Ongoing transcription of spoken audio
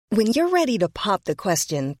When you're ready to pop the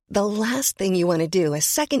question, the last thing you want to do is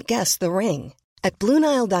second-guess the ring. At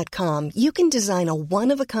BlueNile.com, you can design a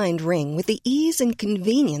one-of-a-kind ring with the ease and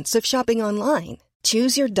convenience of shopping online.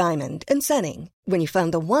 Choose your diamond and setting. When you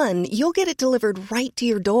find the one, you'll get it delivered right to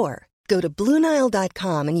your door. Go to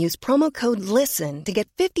BlueNile.com and use promo code LISTEN to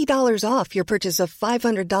get $50 off your purchase of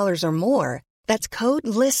 $500 or more. That's code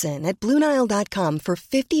LISTEN at BlueNile.com for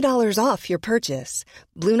 $50 off your purchase.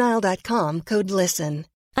 BlueNile.com, code LISTEN.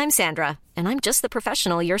 I'm Sandra, and I'm just the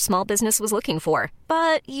professional your small business was looking for.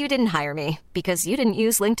 But you didn't hire me because you didn't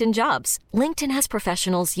use LinkedIn Jobs. LinkedIn has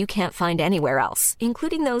professionals you can't find anywhere else,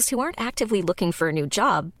 including those who aren't actively looking for a new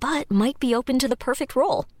job, but might be open to the perfect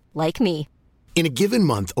role, like me. In a given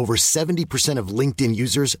month, over 70% of LinkedIn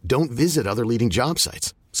users don't visit other leading job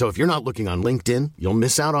sites. So if you're not looking on LinkedIn, you'll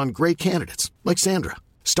miss out on great candidates like Sandra.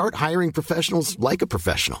 Start hiring professionals like a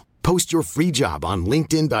professional. Post your free job on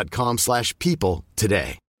linkedin.com/people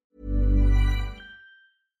today.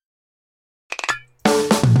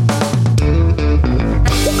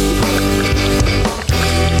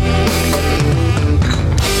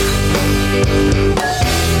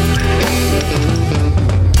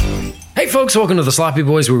 Hey folks, welcome to the Sloppy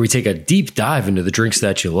Boys, where we take a deep dive into the drinks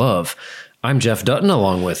that you love. I'm Jeff Dutton,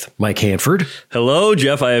 along with Mike Hanford. Hello,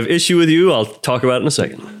 Jeff. I have issue with you. I'll talk about it in a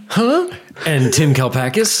second. Huh? And Tim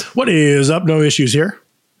Kalpakis. What is up? No issues here.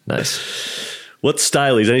 Nice. What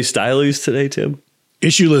stylies? Any stylies today, Tim?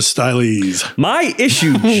 Issueless stylies. My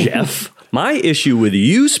issue, Jeff. My issue with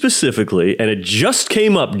you specifically, and it just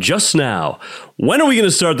came up just now. When are we going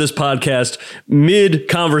to start this podcast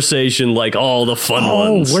mid-conversation like all the fun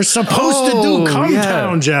ones? We're supposed to do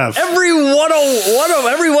Cometown, Jeff. Every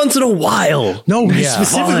once in a while. No, we're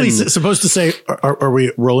specifically supposed to say, are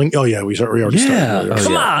we rolling? Oh, yeah, we already started.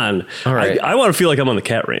 Come on. All right. I want to feel like I'm on the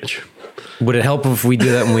cat ranch. Would it help if we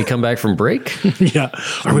do that when we come back from break? Yeah.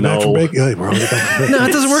 Are we back from break? Yeah, we're already back from break. No,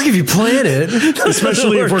 it doesn't work if you plan it.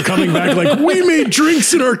 Especially if we're coming back like, we made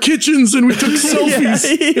drinks in our kitchens and we took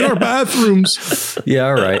selfies in our bathrooms. Yeah,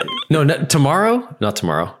 all right. No, tomorrow? Not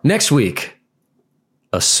tomorrow. Next week,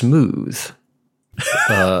 a smooth,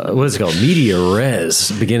 what is it called? Media res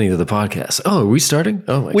beginning of the podcast. Oh, are we starting?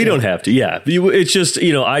 Oh, my We God. don't have to. Yeah. It's just,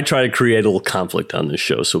 I try to create a little conflict on this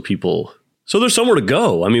show so there's somewhere to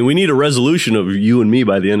go. I mean, we need a resolution of you and me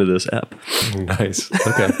by the end of this app. Nice.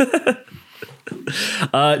 Okay.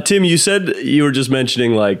 Tim, you said you were just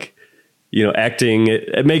mentioning acting,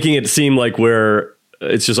 making it seem like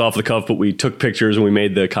it's just off the cuff, but we took pictures and we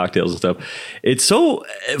made the cocktails and stuff. It's so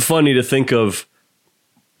funny to think of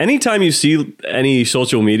anytime you see any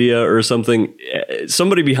social media or something,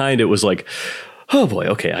 somebody behind it was like, oh boy,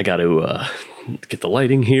 okay, I got to get the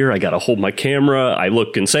lighting here. I got to hold my camera. I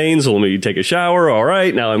look insane, so let me take a shower. All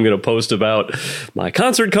right, now I'm going to post about my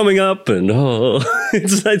concert coming up. And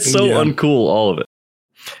it's so uncool, all of it.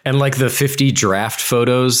 And like the 50 draft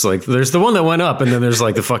photos, like there's the one that went up and then there's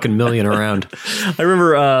like the fucking million around. I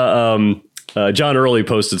remember John Early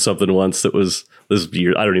posted something once that was this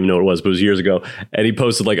year. I don't even know what it was, but it was years ago. And he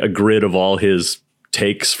posted like a grid of all his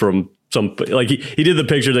takes from he did the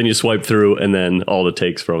picture, then you swipe through and then all the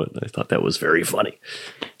takes from it. I thought that was very funny.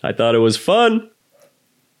 I thought it was fun.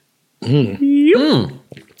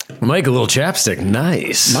 Mike, a little chapstick.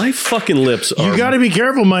 Nice. My fucking lips are... You got to be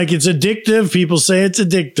careful, Mike. It's addictive. People say it's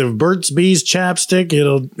addictive. Burt's Bees chapstick,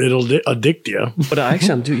 it'll addict you. But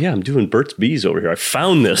actually, I'm doing Burt's Bees over here. I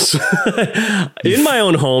found this in my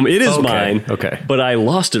own home. It is mine. Okay. But I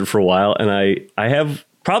lost it for a while, and I have...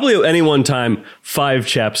 Probably at any one time, 5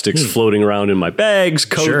 chapsticks floating around in my bags,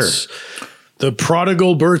 coats. Sure. The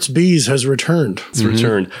prodigal Burt's Bees has returned. It's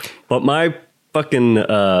returned. But my fucking,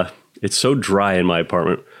 it's so dry in my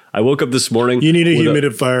apartment. I woke up this morning. You need a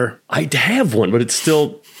humidifier. I have one, but it's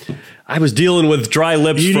still, I was dealing with dry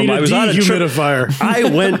lips I was on a dehumidifier. I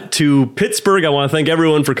went to Pittsburgh. I want to thank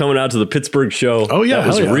everyone for coming out to the Pittsburgh show. Oh, yeah. That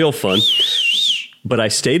was real fun. But I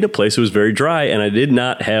stayed in a place that was very dry, and I did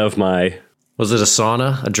not have my... Was it a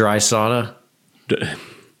sauna? A dry sauna?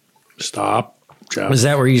 Stop, Jeff. Was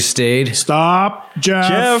that where you stayed? Stop, Jeff.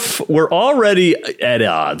 Jeff, we're already at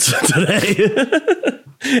odds today.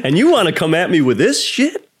 And you want to come at me with this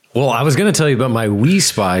shit? Well, I was going to tell you about my Wii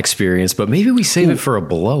Spa experience, but maybe we save it for a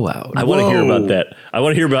blowout. I want to hear about that. I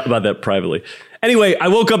want to hear about that privately. Anyway, I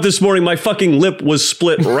woke up this morning. My fucking lip was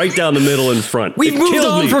split right down the middle in front. We've moved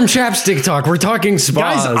on from chapstick talk. We're talking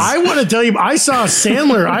spas. Guys, I want to tell you, I saw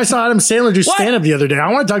Adam Sandler do stand-up the other day.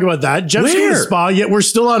 I want to talk about that. Jeff's going to spa, yet we're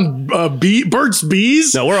still on Burt's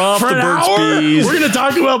Bees. No, we're off the Burt's Bees. We're going to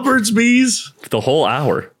talk about Burt's Bees. The whole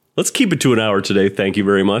hour. Let's keep it to an hour today. Thank you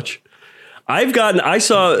very much. I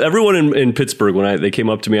saw everyone in Pittsburgh when they came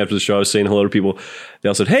up to me after the show. I was saying hello to people. They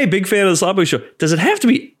all said, "Hey, big fan of the Slop Boy Show. Does it have to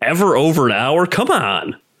be ever over an hour? Come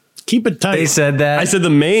on." Keep it tight. They said that. I said the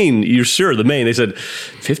main. You're sure the main? They said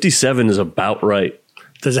 57 is about right.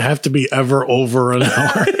 Does it have to be ever over an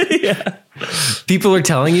hour? Yeah. People are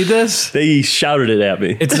telling you this? They shouted it at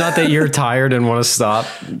me. It's not that you're tired and want to stop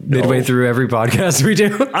midway through every podcast we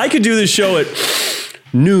do. I could do this show at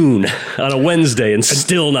noon on a Wednesday and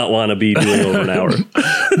still not want to be doing over an hour.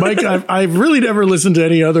 Mike, I've really never listened to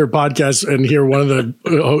any other podcast and hear one of the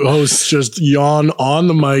hosts just yawn on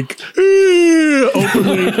the mic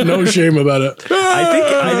openly, no shame about it.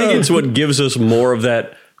 I think it's what gives us more of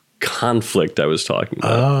that conflict I was talking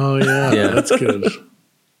about. Oh, yeah. That's good.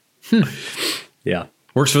 Yeah.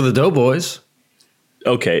 Works for the Doughboys.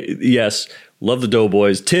 Okay. Yes. Love the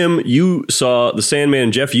Doughboys. Tim, you saw the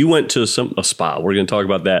Sandman. Jeff, you went to a spa. We're going to talk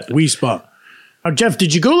about that. We spa. Jeff,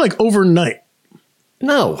 did you go like overnight?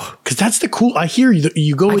 No. Because that's the cool. I hear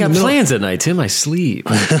you go. I got plans at night, Tim. I sleep.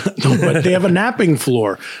 No, but they have a napping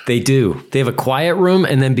floor. They do. They have a quiet room,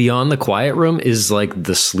 and then beyond the quiet room is like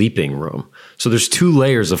the sleeping room. So there's 2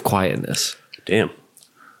 layers of quietness. Damn.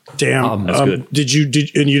 That's good. Did you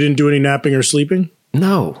didn't do any napping or sleeping?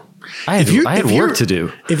 No. I had work to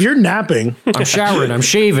do. If you're napping, I'm showering, I'm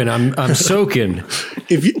shaving, I'm soaking.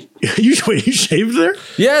 If you shaved there?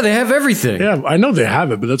 Yeah, they have everything. Yeah, I know they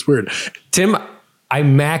have it, but that's weird. Tim, I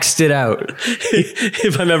maxed it out.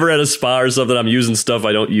 If I'm ever at a spa or something, I'm using stuff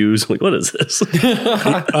I don't use. I'm like, what is this?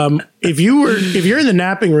 If you're in the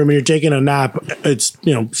napping room and you're taking a nap, it's,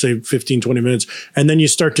 say 15, 20 minutes, and then you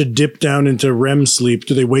start to dip down into REM sleep.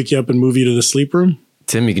 Do they wake you up and move you to the sleep room?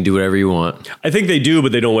 Tim, you can do whatever you want. I think they do,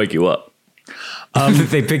 but they don't wake you up.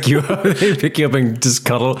 They pick you up. They pick you up and just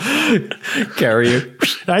cuddle, carry you.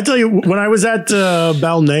 I tell you, when I was at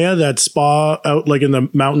Balnea, that spa out like in the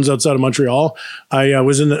mountains outside of Montreal, I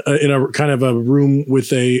was in a kind of a room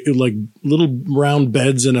with a like little round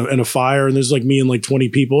beds and a fire, and there's like me and like 20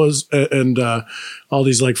 people and all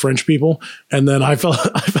these like French people, and then I fell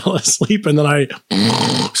asleep, and then I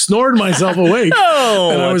snored myself awake,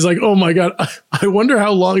 and I was like, oh my god, I wonder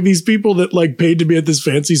how long these people that like paid to be at this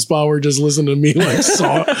fancy spa were just listening to me like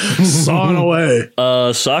sawing away.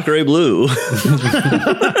 Sacre bleu.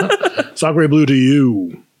 Sacre bleu to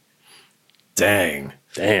you. Damn.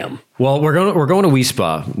 Well, we're going to We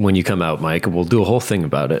Spa when you come out, Mike. We'll do a whole thing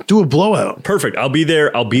about it. Do a blowout. Perfect. I'll be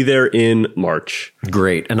there in March.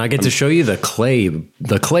 Great. And I get to show you the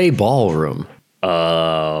clay ballroom.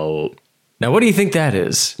 Oh. Now, what do you think that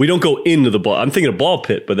is? We don't go into the ball. I'm thinking a ball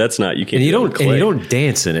pit, but that's not. You can't. And you don't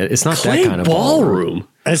dance in it. It's not clay that kind of ballroom.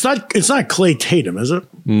 And it's not Clay Tatum, is it?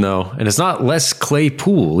 No, and it's not less clay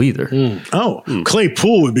pool either. Clay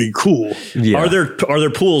pool would be cool. Yeah. Are there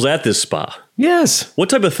pools at this spa? Yes. What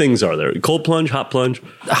type of things are there? Cold plunge, hot plunge,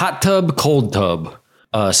 hot tub, cold tub,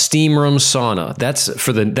 steam room, sauna.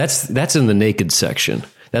 That's in the naked section.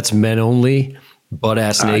 That's men only. Butt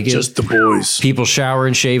ass naked. Just the boys. People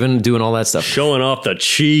showering, shaving, doing all that stuff. Showing off the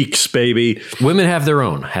cheeks, baby. Women have their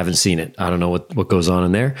own. Haven't seen it. I don't know what goes on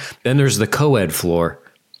in there. Then there's the co-ed floor.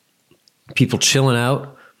 People chilling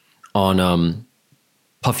out on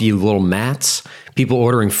puffy little mats. People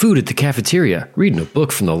ordering food at the cafeteria. Reading a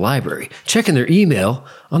book from the library. Checking their email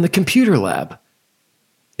on the computer lab.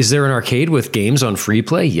 Is there an arcade with games on free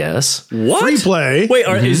play? Yes. What? Free play? Wait,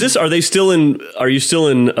 are you still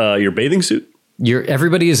in your bathing suit?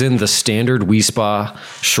 Everybody is in the standard We Spa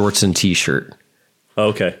shorts and t-shirt.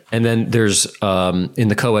 Okay. And then there's in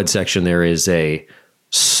the co-ed section there is a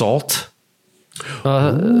salt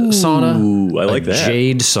sauna. Ooh, I like that.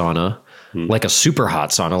 Jade sauna, like a super hot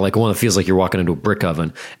sauna, like one that feels like you're walking into a brick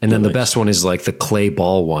oven. And then the best one is like the clay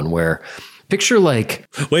ball one, where picture like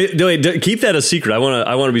wait, keep that a secret. I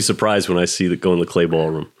want to be surprised when I see that go in the clay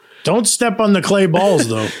ballroom. Don't step on the clay balls,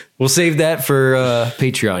 though. We'll save that for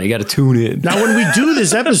Patreon. You got to tune in. Now, when we do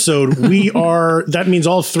this episode, that means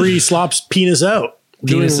all 3 slops penis out.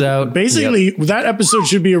 Penis out. Basically, that episode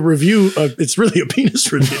should be a review. It's really a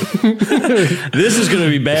penis review. This is going to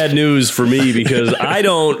be bad news for me because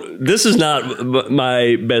this is not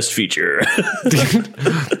my best feature.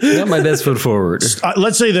 Not my best foot forward.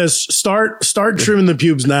 Let's say this. Start trimming the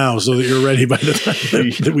pubes now so that you're ready by the time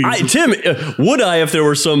that we... Tim, would I if there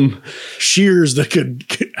were some... shears that could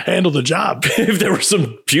handle the job? If there were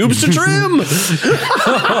some pubes to trim?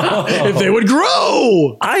 If they would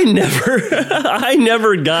grow? I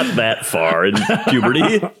never got that far in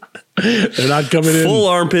puberty. They're not coming in. Full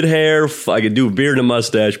armpit hair. I could do a beard and a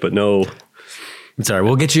mustache, but no. It's all right.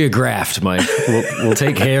 We'll get you a graft, Mike. We'll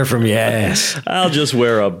take hair from your ass. I'll just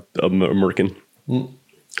wear a merkin.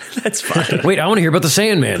 That's fine. Wait, I want to hear about the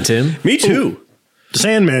Sandman, Tim. Me too. The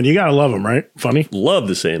Sandman, you gotta love him, right? Funny. Love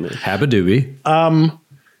the Sandman. Habadoobie.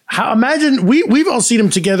 Imagine we've all seen him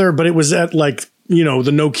together, but it was at like, the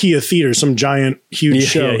Nokia Theater, some giant, huge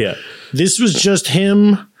show. Yeah. This was just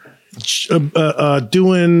him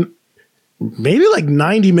doing maybe like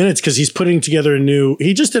 90 minutes because he's putting together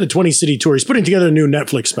he just did a 20-city tour. He's putting together a new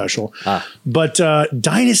Netflix special. But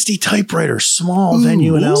Dynasty Typewriter, small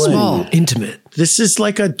venue in LA. Small, intimate. This is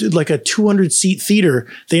like a 200-seat theater.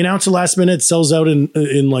 They announce it last minute, sells out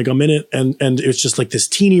in like a minute, and it's just like this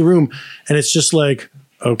teeny room, and it's just like,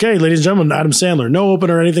 okay, ladies and gentlemen, Adam Sandler, no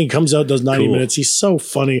opener or anything, comes out, does 90 minutes. He's so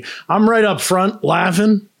funny. I'm right up front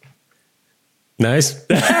laughing. Nice.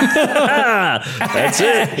 That's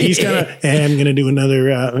it. He's I'm gonna do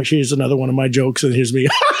another. Here's another one of my jokes, and here's me. He's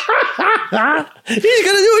gonna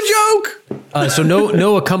do a joke. So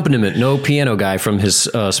no accompaniment, no piano guy from his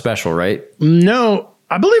special, right? No,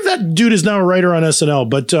 I believe that dude is now a writer on SNL.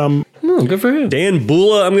 But good for him. Dan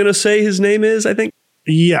Bula, I'm gonna say his name is. I think.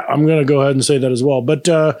 Yeah, I'm gonna go ahead and say that as well. But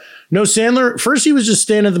no, Sandler. First, he was just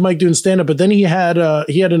standing at the mic doing stand up, but then he had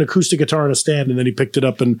an acoustic guitar on a stand, and then he picked it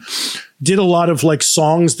up and did a lot of like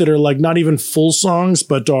songs that are like not even full songs,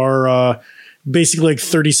 but are basically like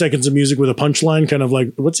 30 seconds of music with a punchline, kind of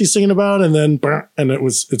like what's he singing about, and then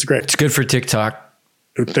it's great. It's good for TikTok.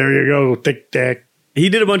 There you go, tic tac. He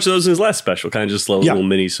did a bunch of those in his last special, kind of just little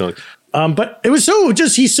mini songs. But it was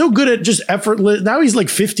he's so good at just effortless. Now he's like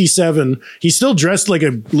 57. He's still dressed like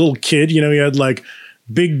a little kid. He had like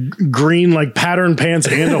big green, like pattern pants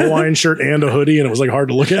and a Hawaiian shirt and a hoodie. And it was like hard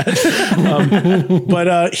to look at.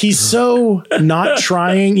 But he's so not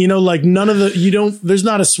trying, like none of there's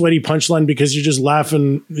not a sweaty punchline because you're just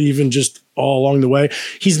laughing even just all along the way.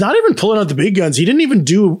 He's not even pulling out the big guns. He didn't even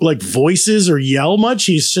do like voices or yell much.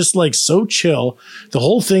 He's just like so chill. The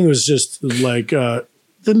whole thing was just like,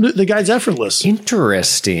 the guy's effortless.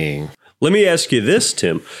 Interesting. Let me ask you this,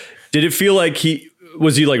 Tim. Did it feel like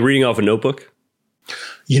was he like reading off a notebook?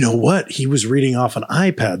 You know what? He was reading off an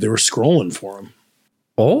iPad. They were scrolling for him.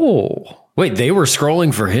 Oh, wait, they were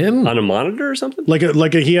scrolling for him on a monitor or something?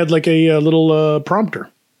 He had like a little prompter.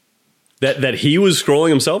 That he was scrolling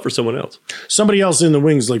himself or someone else? Somebody else in the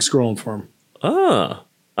wings like scrolling for him.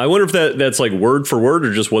 I wonder if that's like word for word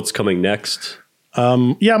or just what's coming next.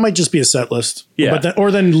 It might just be a set list. Yeah.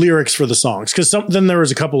 Or then lyrics for the songs. Because then there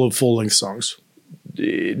was a couple of full-length songs.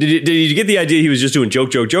 Did you get the idea he was just doing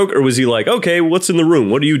joke, or was he like, okay, what's in the room?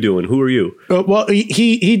 What are you doing? Who are you? Well,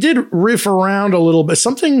 he did riff around a little bit.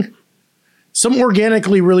 Some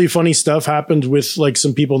organically really funny stuff happened with like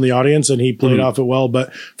some people in the audience, and he played off it well.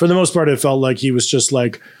 But for the most part, it felt like he was just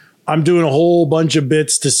like, I'm doing a whole bunch of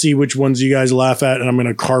bits to see which ones you guys laugh at, and I'm going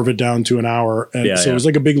to carve it down to an hour. And it was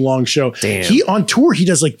like a big long show. Damn. On tour, he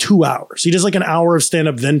does like 2 hours. He does like an hour of stand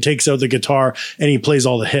up, then takes out the guitar and he plays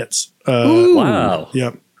all the hits. Wow.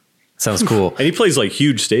 Yeah. Sounds cool. And he plays like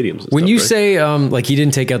huge stadiums. When you say like he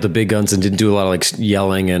didn't take out the big guns and didn't do a lot of like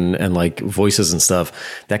yelling and like voices and stuff,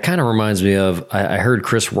 that kind of reminds me of, I heard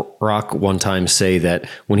Chris Rock one time say that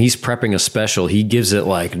when he's prepping a special, he gives it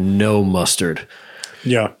like no mustard.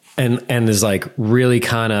 Yeah. And is like really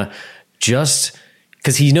kind of just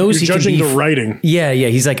because he knows You're he judging can be the writing. Yeah.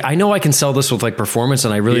 He's like, I know I can sell this with like performance,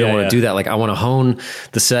 and I really don't want to do that. Like, I want to hone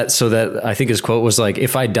the set so that I think his quote was like,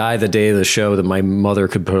 if I die the day of the show, that my mother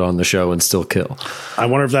could put on the show and still kill. I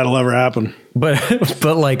wonder if that'll ever happen. But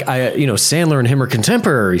like Sandler and him are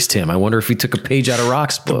contemporaries, Tim. I wonder if he took a page out of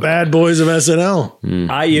Rock's book. The bad boys of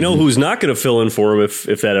SNL. Who's not going to fill in for him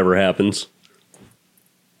if that ever happens?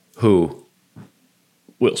 Who?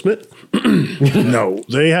 Will Smith. No,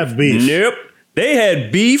 they have beef. Nope. They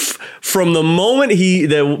had beef from the moment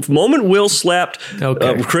Will slapped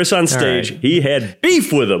Chris on stage. Right. He had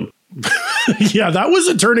beef with him. Yeah, that was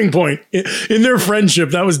a turning point in their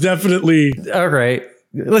friendship. That was definitely all right.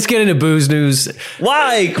 Let's get into booze news.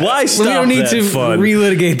 Why stop? We don't need to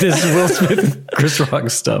relitigate this Will Smith, Chris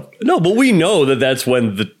Rock stuff. No, but we know that's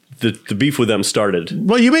when the beef with them started.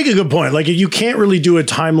 Well, you make a good point. Like, you can't really do a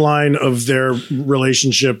timeline of their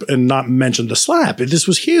relationship and not mention the slap. This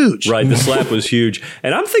was huge. Right, the slap was huge.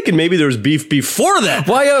 And I'm thinking maybe there was beef before that.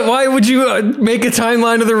 Why would you make a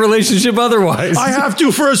timeline of the relationship otherwise? I have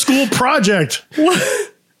to for a school project.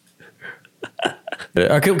 What?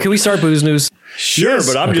 Can we start booze news? Sure, yes.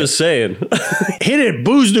 But I'm just saying. Hit it,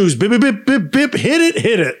 booze news. Bip, bip, bip, bip. Hit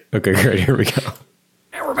it. Okay, great. Here we go.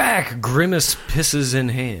 And we're back. Grimace pisses in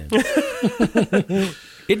hand.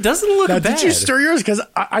 It doesn't look bad. Did you stir yours? Because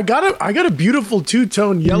I got a beautiful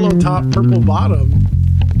two-tone yellow top, purple bottom.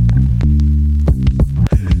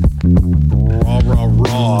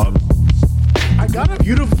 Raw. I got a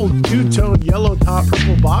beautiful two-tone two-tone yellow top,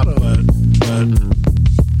 purple bottom.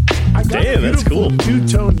 I got Damn, a that's beautiful cool.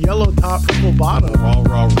 two-tone yellow top, purple bottom. Raw,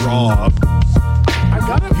 raw, raw. I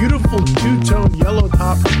got a beautiful two-tone yellow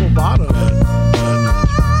top, purple bottom. I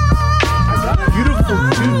got a beautiful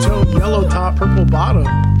two-tone yellow top, purple bottom.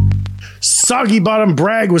 Soggy Bottom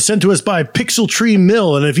Brag was sent to us by Pixel Tree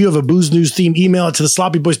Mill. And if you have a Booze News theme, email it to the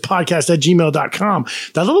sloppyboyspodcast@gmail.com.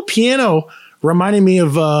 That little piano reminded me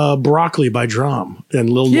of Broccoli by Drum and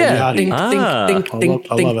Lil Yeah. Yachty. Ding, ding, ding,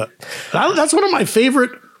 I ding, love it. That's one of my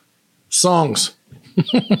favorite songs.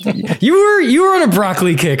 You were on a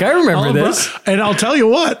broccoli kick. I remember this. And I'll tell you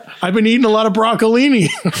what, I've been eating a lot of broccolini.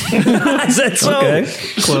 Is that so? Okay,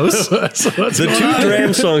 close. The two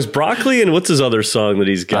Dram songs, Broccoli, and what's his other song that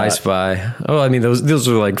he's got? I Spy. Oh, I mean, those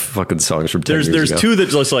are like fucking songs from 10 years There's ago. two that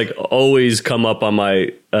just like always come up on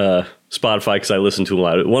my Spotify because I listen to a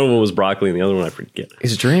lot. One of them was Broccoli, and the other one I forget.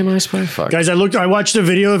 Is Dram I Spy? Fuck. Guys, I watched a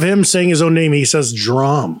video of him saying his own name. He says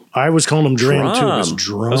Drum. I was calling him Dram too. It's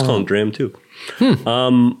Drum. I was calling him Dram too.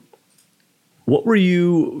 What were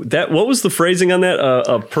you? What was the phrasing on that?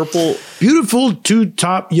 A purple. Beautiful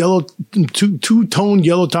two-tone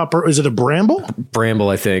yellow top. Is it a Bramble? Bramble,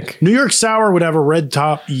 I think. New York Sour would have a red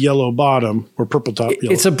top, yellow bottom, or purple top.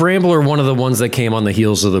 Yellow. It's a Bramble or one of the ones that came on the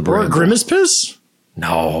heels of the or Bramble. a Grimace Piss.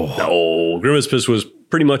 No, Grimace Piss was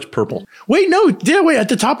pretty much purple. Wait, no. Yeah, wait. At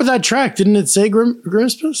the top of that track, didn't it say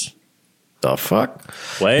Grimace Piss? The fuck?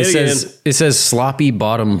 Play it again. It says Sloppy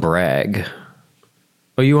Bottom Brag.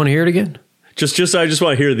 Oh, you want to hear it again? I just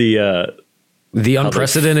want to hear The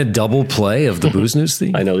unprecedented double play of the Booze News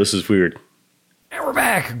theme? I know this is weird. And we're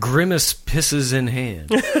back. Grimace pisses in hand.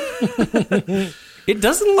 It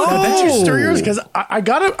doesn't look That's your stereos because I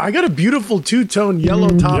got a beautiful two-tone yellow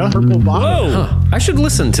top, purple bottom. Whoa! I should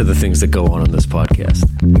listen to the things that go on this podcast.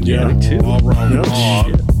 Yeah, me too. All wrong.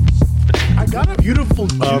 I got a beautiful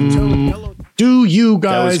two-tone yellow. Do you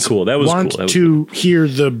guys cool. That was want cool. That was to hear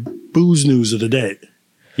the Booze News of the day?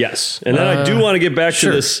 Yes, and then I do want to get back to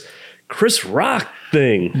this Chris Rock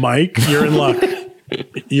thing. Mike, you're in luck.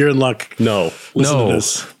 You're in luck. No, Listen No. to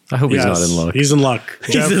this. I hope he's not in luck. He's in luck.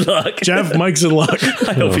 He's in luck. Jeff, Mike's in luck.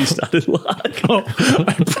 I hope he's not in luck. Oh,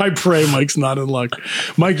 I pray Mike's not in luck.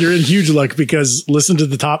 Mike, you're in huge luck because listen to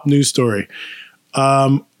the top news story.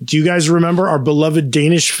 Do you guys remember our beloved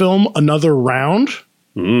Danish film, Another Round?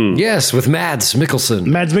 Yes, with Mads Mikkelsen.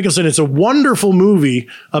 Mads Mikkelsen. It's a wonderful movie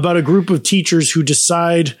about a group of teachers who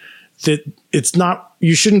decide that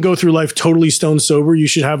you shouldn't go through life totally stone sober. You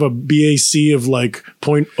should have a BAC of like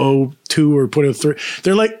 0.02 or 0.03.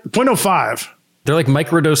 They're like 0.05. They're like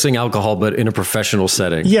microdosing alcohol, but in a professional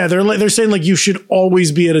setting. Yeah, they're saying like you should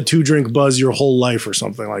always be at a 2-drink buzz your whole life or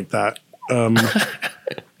something like that.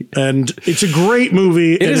 And it's a great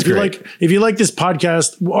movie. It is great. If you like this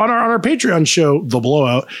podcast on our Patreon show, The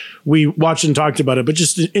Blowout, we watched and talked about it. But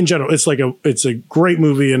just in general, it's a great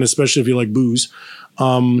movie, and especially if you like booze.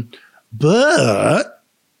 But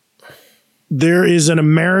there is an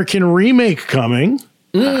American remake coming,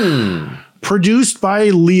 produced by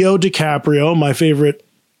Leo DiCaprio, my favorite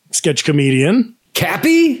sketch comedian.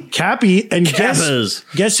 Cappy? And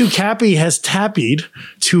guess who Cappy has tappied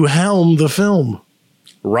to helm the film?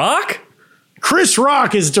 Rock? Chris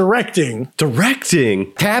Rock is directing.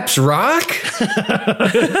 Taps Rock?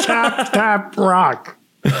 Tap Rock.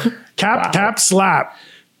 Tap slap.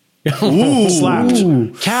 Ooh.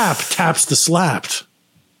 Slapped. Cap taps the slapped.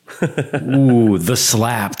 Ooh, the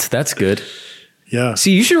slapped. That's good. Yeah.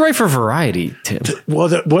 See, you should write for Variety, Tim. Well,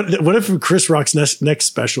 what if Chris Rock's next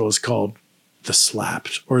special is called The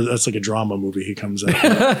Slapped? Or that's like a drama movie he comes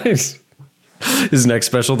out with. His next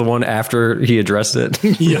special, the one after he addressed it.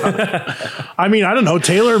 Yeah. I mean, I don't know.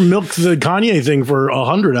 Taylor milked the Kanye thing for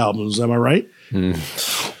 100 albums. Am I right?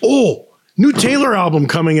 Oh, new Taylor album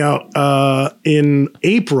coming out in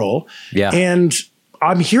April. Yeah. And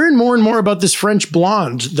I'm hearing more and more about this French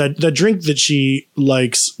blonde, that drink that she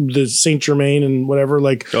likes, the Saint Germain and whatever.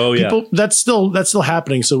 Like, people, that's still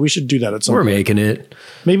happening. So we should do that at some point. We're making it.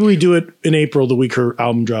 Maybe we do it in April, the week her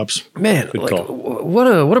album drops. Man,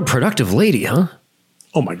 what a productive lady, huh?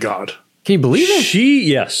 Oh my God. Can you believe it?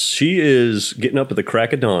 She is getting up at the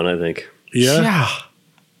crack of dawn, I think. Yeah.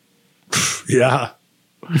 Yeah.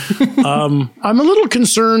 I'm a little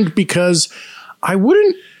concerned because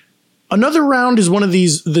Another Round is one of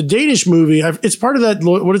these, the Danish movie. It's part of that.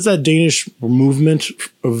 What is that Danish movement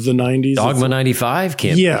of the 90s? Dogma 95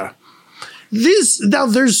 camp. Yeah.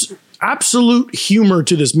 There's absolute humor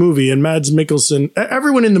to this movie, and Mads Mikkelsen,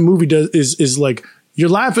 everyone in the movie is like, you're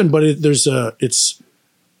laughing, but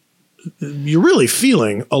you're really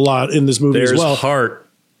feeling a lot in this movie as well. There's heart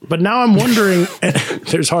But now I'm wondering,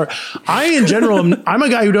 there's heart. In general, I'm a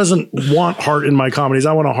guy who doesn't want heart in my comedies.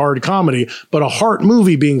 I want a hard comedy, but a heart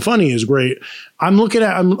movie being funny is great.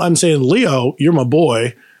 I'm saying, Leo, you're my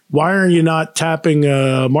boy. Why are you not tapping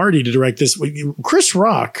Marty to direct this? Chris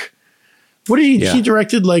Rock, what did he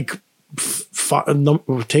directed like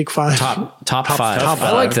take five? Top five.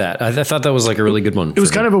 I like that. I thought that was like a really good one. It was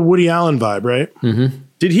kind of a Woody Allen vibe, right? Mm-hmm.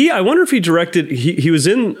 Did he? I wonder if he directed. He was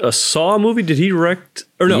in a Saw movie. Did he direct?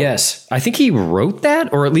 Or no? Yes, I think he wrote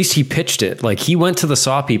that, or at least he pitched it. Like he went to the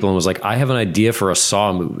Saw people and was like, "I have an idea for a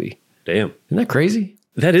Saw movie." Damn, isn't that crazy?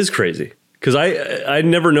 That is crazy. Because I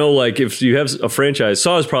never know. Like if you have a franchise,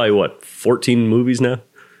 Saw is probably what 14 movies now.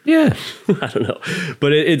 Yeah, I don't know,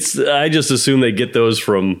 but it's. I just assume they get those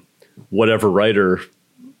from whatever writer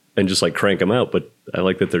and just like crank them out. But I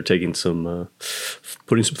like that they're taking some,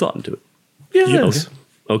 putting some thought into it. Yes.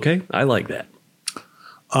 Okay, I like that.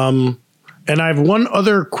 And I have one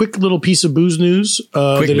other quick little piece of booze news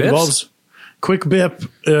involves quick bip.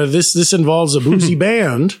 This involves a boozy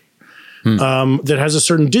band that has a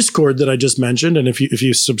certain Discord that I just mentioned. And if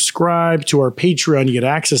you subscribe to our Patreon, you get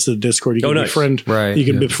access to the Discord. You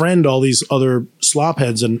can befriend all these other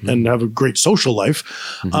slopheads and have a great social life.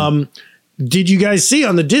 Mm-hmm. Did you guys see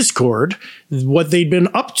on the Discord what they'd been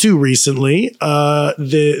up to recently?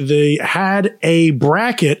 They had a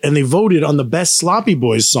bracket and they voted on the best Sloppy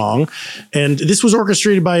Boys song. And this was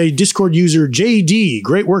orchestrated by a Discord user, JD.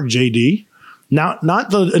 Great work, JD. Not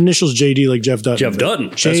the initials JD like Jeff Dutton. Jeff Dutton.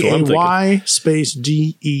 JAY space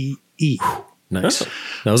DEE. Nice.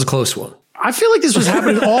 That was a close one. I feel like this was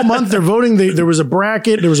happening all month. They're voting. There was a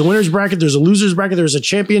bracket. There was a winner's bracket. There's a loser's bracket. There was a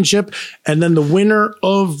championship. And then the winner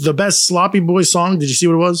of the best Sloppy Boy song. Did you see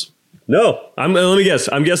what it was? No. Let me guess.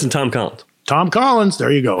 I'm guessing Tom Collins. Tom Collins.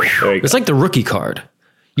 There you go. It's like the rookie card.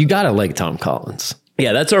 You got to like Tom Collins.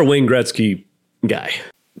 Yeah, that's our Wayne Gretzky guy.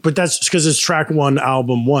 But that's because it's track 1,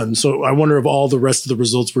 album 1. So I wonder if all the rest of the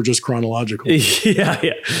results were just chronological. Yeah.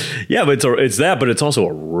 But it's that, but it's also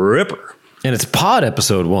a ripper. And it's pod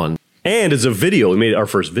episode 1. And it's a video. We made our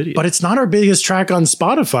first video. But it's not our biggest track on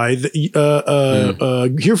Spotify.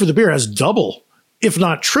 Here for the Beer has double, if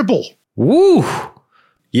not triple. Woo!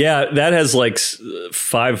 Yeah, that has like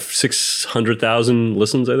 500,000-600,000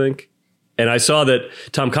 listens, I think. And I saw that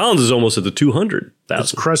Tom Collins is almost at the 200,000.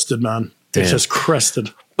 It's crested, man. Damn. It's just crested.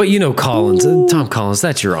 But Collins, Tom Collins,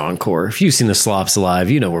 that's your encore. If you've seen the Slops live,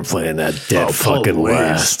 we're playing that dead fucking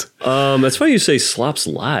last. That's why you say Slops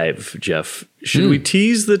live, Jeff. Should we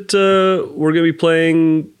tease that we're going to be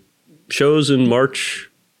playing shows in March?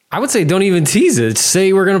 I would say don't even tease it.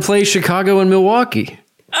 Say we're going to play Chicago and Milwaukee.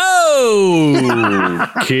 Oh,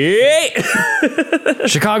 okay.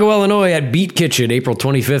 Chicago, Illinois at Beat Kitchen, April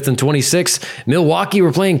 25th and 26th. Milwaukee,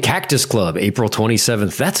 we're playing Cactus Club, April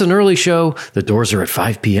 27th. That's an early show. The doors are at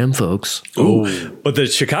 5 p.m., folks. Ooh. But the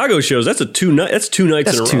Chicago shows, that's two nights in a row.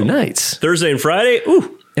 That's 2 nights. Thursday and Friday.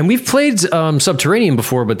 Ooh. And we've played Subterranean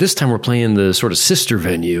before, but this time we're playing the sort of sister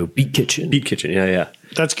venue, Beat Kitchen. Beat Kitchen, yeah.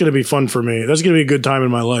 That's going to be fun for me. That's going to be a good time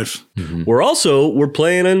in my life. Mm-hmm. We're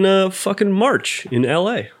playing in fucking March in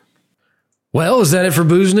LA. Well, is that it for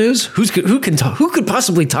booze news? Who could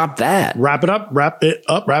possibly top that? Wrap it up, wrap it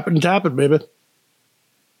and tap it, baby.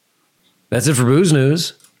 That's it for booze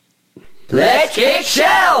news. Let's kick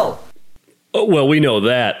shell. Oh, well, we know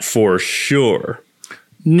that for sure.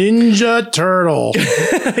 Ninja Turtle.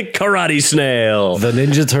 Karate Snail. The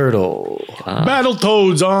Ninja Turtle.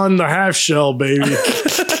 Battletoads on the half shell, baby.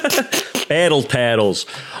 Battle paddles.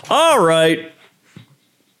 All right.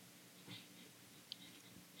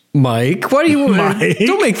 Mike, why do you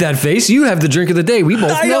don't make that face? You have the drink of the day. We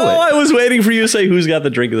both know it. I was waiting for you to say who's got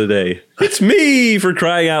the drink of the day. It's me, for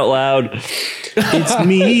crying out loud. It's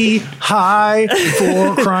me, hi,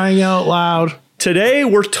 for crying out loud. Today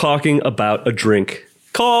we're talking about a drink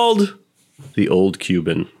called the Old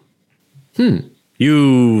Cuban.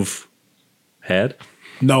 You've had?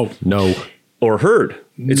 No. Or heard?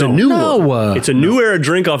 It's a new one. It's a new era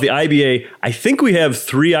drink off the IBA. I think we have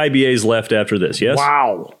 3 IBAs left after this, yes?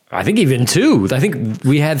 Wow. I think even 2. I think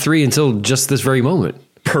we had 3 until just this very moment.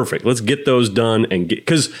 Perfect. Let's get those done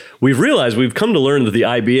because we've come to learn that the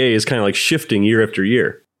IBA is kind of like shifting year after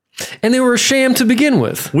year. And they were a sham to begin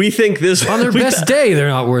with. We think this on their best day, they're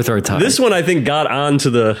not worth our time. This one, I think, got onto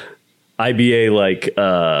the IBA like.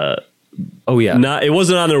 It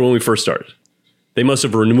wasn't on there when we first started. They must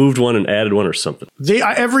have removed one and added one or something.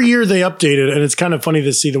 Every year they update it, and it's kind of funny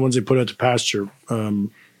to see the ones they put out to pasture.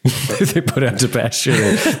 They put out to pasture.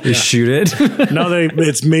 They shoot it. Now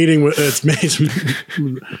it's mating with it's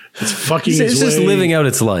fucking. It's just way. living out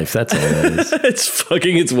its life. That's all it is. It's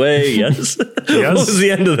fucking its way. Yes. What was the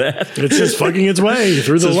end of that? It's just fucking its way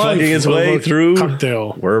through the life. Fucking its way through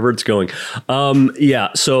cocktail wherever it's going. Yeah.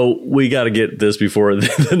 So we got to get this before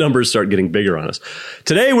the numbers start getting bigger on us.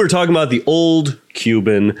 Today we're talking about the old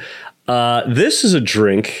Cuban. This is a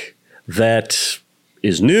drink that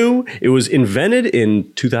is new. It was invented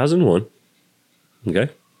in 2001. Okay.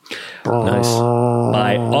 Nice.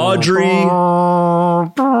 By Audrey.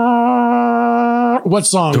 What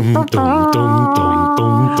song? What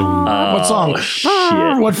song?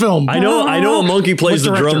 Shit. What film? I know a monkey plays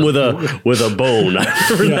the drum with a bone. I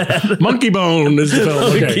remember that. Monkey Bone is the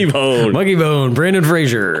film. Monkey Bone. Monkey Bone, Brandon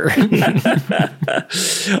Fraser.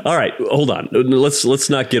 All right, hold on. Let's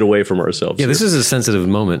not get away from ourselves. Yeah, this is a sensitive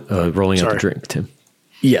moment. Rolling out the drink, Tim.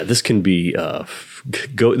 Yeah, this can be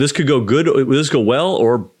this could go good. This could go well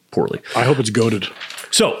or poorly. I hope it's goated.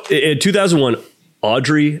 So in 2001,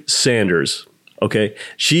 Audrey Sanders. Okay,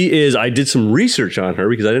 she is. I did some research on her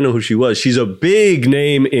because I didn't know who she was. She's a big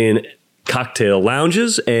name in cocktail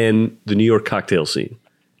lounges and the New York cocktail scene.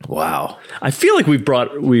 Wow. I feel like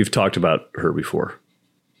we've talked about her before.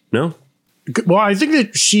 No? Well, I think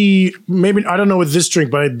that she maybe I don't know with this drink,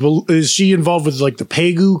 but is she involved with like the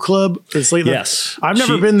Pegu Club? It's like yes, I've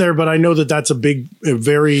never been there, but I know that that's a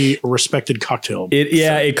very respected cocktail.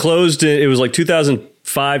 It closed. It was like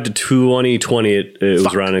 2005 to 2020. It was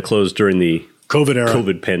around. It closed during the COVID era.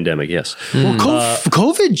 COVID pandemic, yes. Well,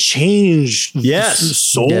 COVID changed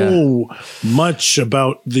so much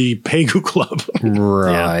about the Pegu Club.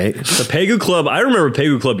 Right. Yeah. The Pegu Club, I remember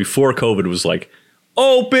Pegu Club before COVID was like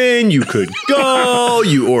open, you could go,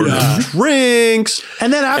 you order drinks.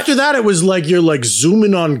 And then after that, it was like you're like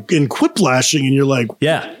zooming on and quiplashing and you're like,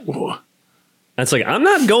 yeah. Whoa. It's like, I'm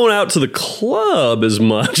not going out to the club as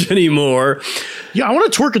much anymore. Yeah, I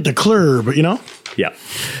want to twerk at the club, but you know? Yeah,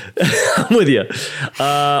 I'm with you.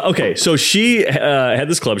 Okay, so she had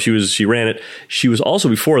this club. She ran it. She was also,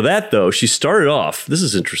 before that, though, she started off, this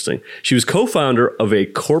is interesting. She was co-founder of a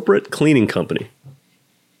corporate cleaning company.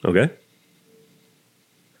 Okay.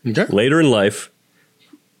 Later in life,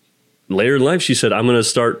 she said, I'm going to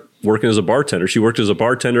start working as a bartender. She worked as a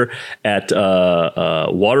bartender at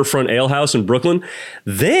Waterfront Ale House in Brooklyn.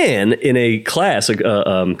 Then in a class,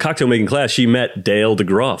 a cocktail making class, she met Dale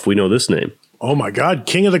DeGroff. We know this name. Oh my God,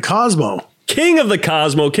 King of the Cosmo. King of the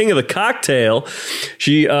Cosmo, King of the Cocktail.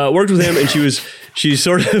 She worked with him and she's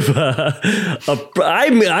sort of,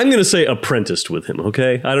 I'm going to say apprenticed with him,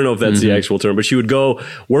 okay? I don't know if that's the actual term, but she would go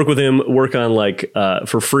work with him, work on like,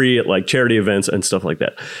 for free at like charity events and stuff like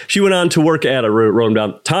that. She went on to work at, wrote them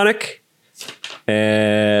down, Tonic,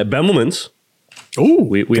 Bemelman's. Oh,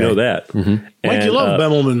 we know that. Mm-hmm. Mike, you love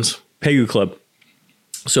Bemelman's. Pegu Club.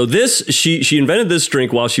 So this, she invented this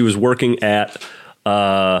drink while she was working at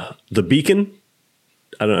the Beacon.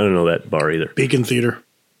 I don't know that bar either. Beacon Theater.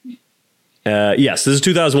 Yes, this is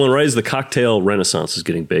 2001, right as the cocktail renaissance is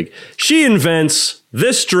getting big. She invents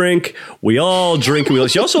this drink. We all drink.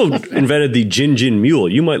 She also invented the Gin Mule.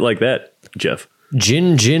 You might like that, Jeff.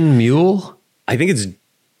 Gin Mule? I think it's,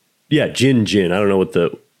 Gin. I don't know what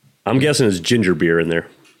I'm guessing it's ginger beer in there.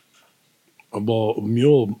 Well,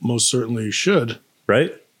 mule most certainly should.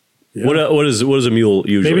 Right? Yeah. What is a mule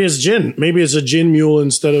usually? Maybe it's gin. Maybe it's a gin mule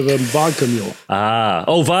instead of a vodka mule.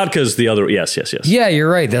 Vodka's the other. Yes. Yeah, you're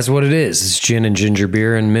right. That's what it is. It's gin and ginger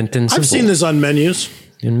beer and mint and simple. I've seen this on menus.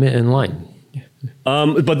 In line.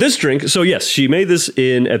 But this drink, so yes, she made this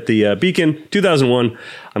at the Beacon, 2001.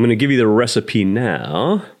 I'm going to give you the recipe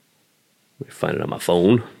now. Let me find it on my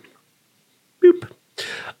phone. Boop.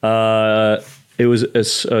 It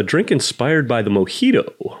was a drink inspired by the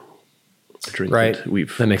mojito. Drink right.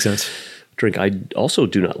 That makes sense. Drink I also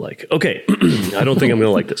do not like. Okay. I don't think I'm going to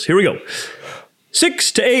like this. Here we go.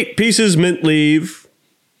 6 to 8 pieces mint leaf,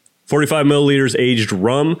 45 milliliters aged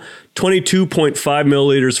rum, 22.5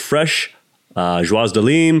 milliliters fresh Joie de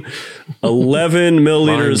Lime, 11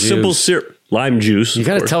 milliliters simple syrup, lime juice. You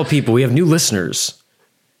got to tell people we have new listeners.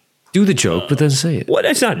 Do the joke, but then say it. Well,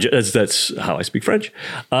 that's how I speak French.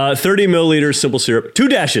 30 milliliters simple syrup, 2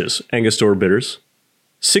 dashes Angostura bitters,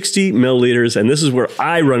 60 milliliters, and this is where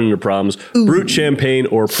I run into problems, brut champagne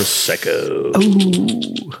or Prosecco.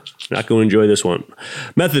 Ooh. Not going to enjoy this one.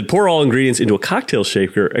 Method, pour all ingredients into a cocktail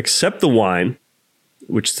shaker, except the wine,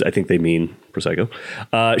 which I think they mean Prosecco.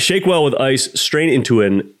 Shake well with ice, strain into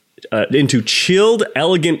an into chilled,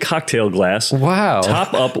 elegant cocktail glass. Wow.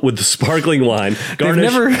 Top up with the sparkling wine. They've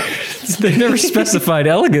never specified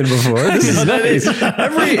elegant before. This is nice.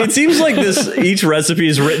 It seems like each recipe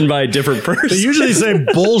is written by a different person. They usually say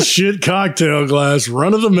bullshit cocktail glass,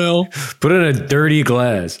 run of the mill. Put it in a dirty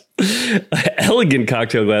glass. Elegant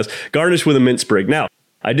cocktail glass, garnished with a mint sprig. Now,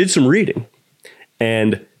 I did some reading,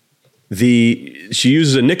 and she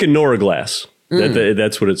uses a Nick and Nora glass.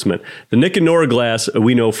 That's what it's meant. The Nick and Nora glass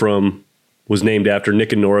we know was named after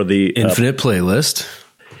Nick and Nora, the Infinite Playlist.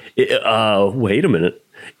 Wait a minute.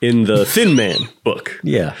 In the Thin Man book.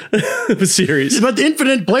 Yeah. Series. But the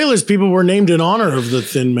Infinite Playlist people were named in honor of the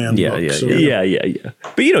Thin Man book. Yeah.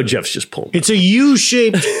 But Jeff's just pulling. It's a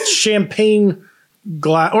U-shaped champagne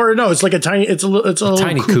glass, or no, it's like a tiny. It's a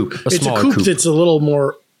tiny coupe. It's a coupe that's a little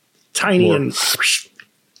more tiny and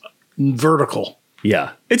vertical.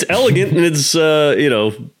 Yeah, it's elegant, and it's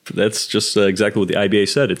that's just exactly what the IBA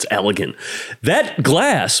said. It's elegant. That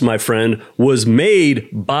glass, my friend, was made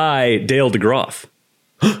by Dale DeGroff.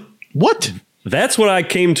 What? That's what I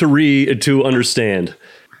came to understand.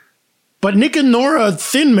 But Nick and Nora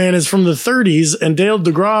Thin Man is from the 30s, and Dale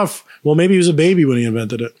DeGroff, well, maybe he was a baby when he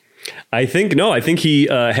invented it. I think he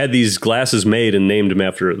had these glasses made and named them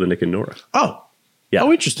after the Nick and Nora. Oh. Yeah.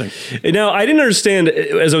 Oh, interesting. Now, I didn't understand,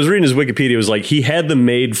 as I was reading his Wikipedia, it was like he had them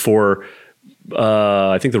made for,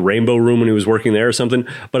 I think, the Rainbow Room when he was working there or something.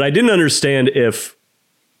 But I didn't understand if,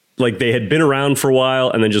 like, they had been around for a while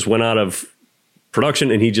and then just went out of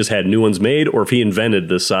production and he just had new ones made, or if he invented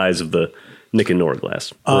the size of the Nick and Nora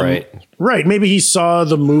glass. Right. Maybe he saw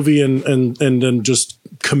the movie and then just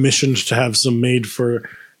commissioned to have some made for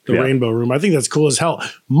the Rainbow Room. I think that's cool as hell.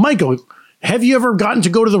 Michael, have you ever gotten to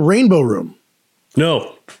go to the Rainbow Room?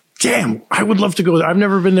 No. Damn, I would love to go there. I've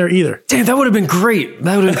never been there either. Damn, that would have been great.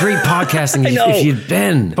 That would have been great podcasting if you'd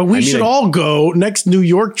been. But we should all go next New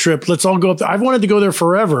York trip. Let's all go up there. I've wanted to go there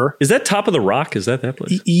forever. Is that Top of the Rock? Is that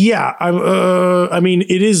place? Yeah. I mean,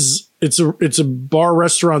 it is. It's a bar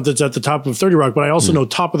restaurant that's at the top of 30 Rock, but I also know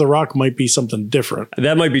Top of the Rock might be something different.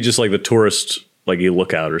 That might be just like the tourist, like you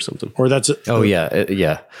look out or something. Or that's it. Oh,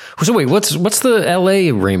 yeah. So wait, what's the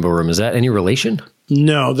LA Rainbow Room? Is that any relation?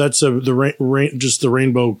 No, that's just the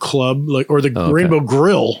Rainbow Club, or the Rainbow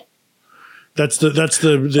Grill. That's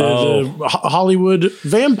the Hollywood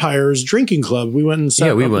Vampires drinking club. We went and sat.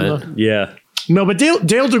 Yeah, we went. No, but Dale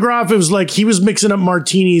DeGroff, it was like he was mixing up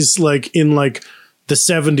martinis like in like the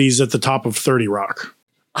 70s at the top of 30 Rock.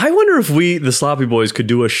 I wonder if the Sloppy Boys could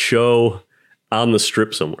do a show on the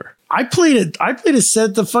Strip somewhere. I played a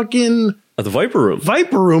set at the Viper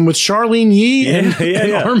Room with Charlene Yee and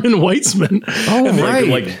Armin Weitzman. Oh, right.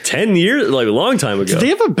 Like 10 years, like a long time ago. Did they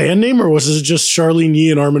have a band name, or was it just Charlene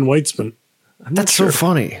Yee and Armin Weitzman? That's so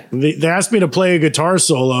funny. They asked me to play a guitar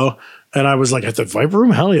solo, and I was like, at the Viper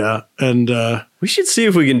Room? Hell yeah. And we should see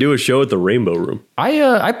if we can do a show at the Rainbow Room.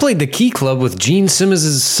 I played the Key Club with Gene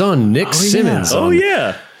Simmons' son, Nick Simmons. Oh,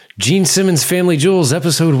 yeah. Gene Simmons' Family Jewels,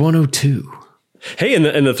 episode 102. Hey,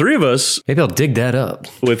 and the three of us, maybe I'll dig that up.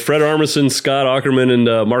 With Fred Armisen, Scott Aukerman, and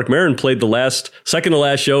Mark Maron, played the second to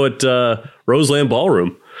last show at Roseland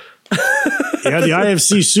Ballroom. Yeah, the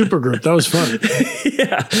IFC supergroup. That was fun.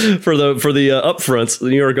 Yeah, for the upfronts, the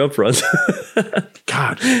New York upfronts.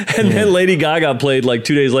 God. And then Lady Gaga played like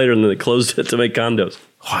 2 days later, and then they closed it to make condos.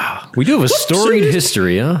 Wow. We do have a storied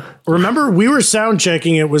history, huh? Remember, we were sound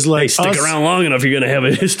checking. It was like, hey, stick around long enough, you're going to have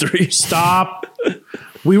a history. Stop.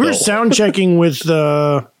 We were sound checking with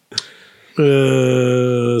Mark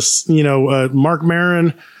Maron,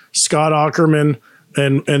 Scott Aukerman,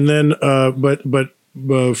 and then but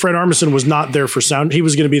Fred Armisen was not there for sound. He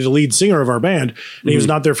was going to be the lead singer of our band, and he was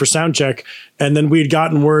not there for sound check. And then we had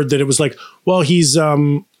gotten word that it was like, well, he's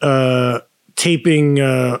taping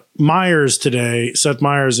Myers today, Seth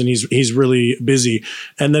Meyers, and he's really busy.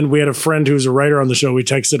 And then we had a friend who's a writer on the show. We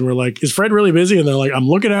texted and we're like, is Fred really busy? And they're like, I'm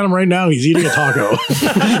looking at him right now. He's eating a taco.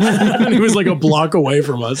 And he was like a block away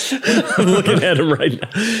from us. I'm looking at him right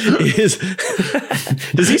now.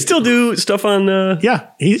 Does he still do stuff on? Yeah,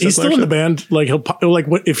 he's still in the band. Like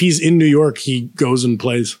if he's in New York, he goes and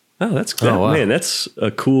plays. Oh, that's cool. Wow. Man, that's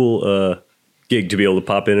a cool gig to be able to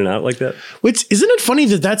pop in and out like that. Isn't it funny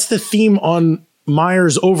that that's the theme on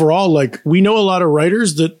Myers overall? Like, we know a lot of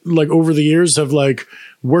writers that like over the years have like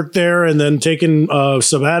worked there and then taken a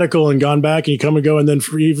sabbatical and gone back, and you come and go, and then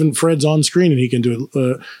even Fred's on screen and he can do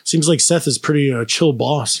it. Seems like Seth is pretty chill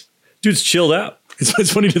boss. Dude's chilled out.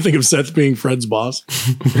 It's funny to think of Seth being Fred's boss.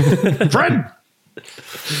 Fred.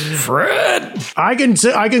 I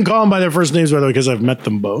can call them by their first names, by the way, because I've met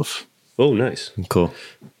them both. Oh, nice. Cool.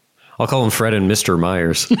 I'll call him Fred and Mr.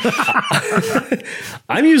 Myers.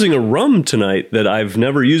 I'm using a rum tonight that I've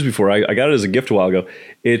never used before. I got it as a gift a while ago.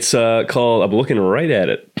 It's called, I'm looking right at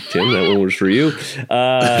it, Tim, that one was for you.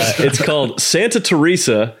 It's called Santa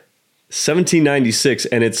Teresa 1796,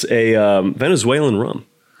 and it's a Venezuelan rum.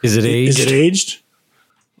 Is it aged? Is it aged?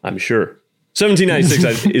 I'm sure.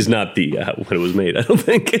 1796 is not the when it was made, I don't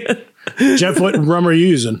think. Jeff, what rum are you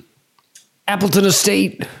using? Appleton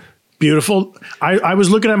Estate. Beautiful. I was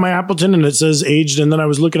looking at my Appleton and it says aged, and then I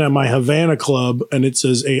was looking at my Havana Club and it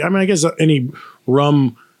says I mean, I guess any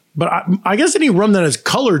rum, but I guess any rum that has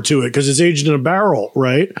color to it because it's aged in a barrel,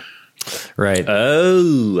 right? Right.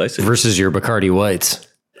 Oh, I see. Versus your Bacardi Whites.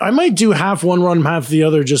 I might do half one rum, half the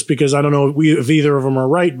other, just because I don't know if either of them are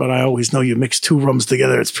right, but I always know you mix two rums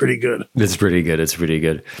together. It's pretty good. It's pretty good. It's pretty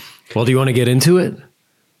good. Well, do you want to get into it?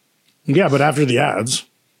 Yeah, but after the ads.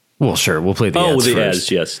 Well, sure. We'll play the ads the first.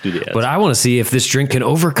 ads. Yes, do the ads. But I want to see if this drink can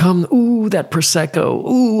overcome, that Prosecco.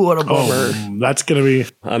 Ooh, what a bummer. That's going to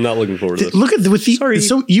be... I'm not looking forward to this. Look at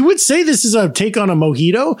so you would say this is a take on a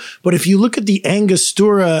mojito, but if you look at the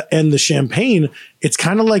Angostura and the champagne, it's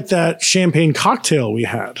kind of like that champagne cocktail we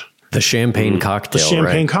had. The champagne cocktail, The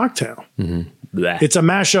champagne right? cocktail. Mm-hmm. It's a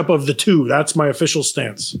mashup of the two. That's my official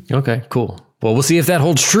stance. Okay, cool. Well, we'll see if that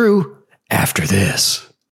holds true after this.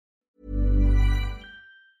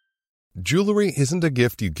 Jewelry isn't a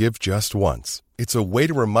gift you give just once. It's a way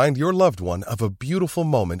to remind your loved one of a beautiful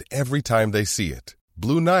moment every time they see it.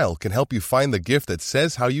 Blue Nile can help you find the gift that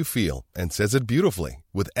says how you feel and says it beautifully,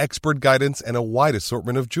 with expert guidance and a wide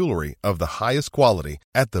assortment of jewelry of the highest quality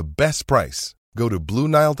at the best price. Go to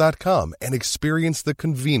BlueNile.com and experience the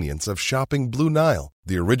convenience of shopping Blue Nile,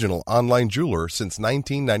 the original online jeweler since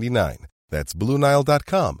 1999. That's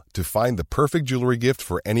BlueNile.com to find the perfect jewelry gift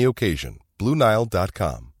for any occasion.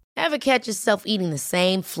 BlueNile.com. Ever catch yourself eating the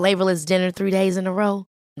same flavorless dinner 3 days in a row?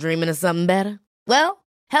 Dreaming of something better? Well,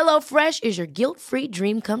 HelloFresh is your guilt-free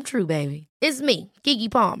dream come true, baby. It's me,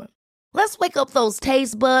 Keke Palmer. Let's wake up those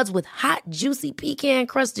taste buds with hot, juicy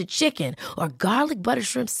pecan-crusted chicken or garlic butter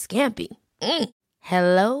shrimp scampi.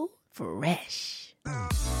 Hello Fresh.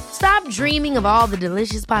 Stop dreaming of all the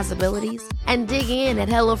delicious possibilities and dig in at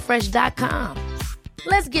HelloFresh.com.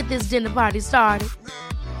 Let's get this dinner party started.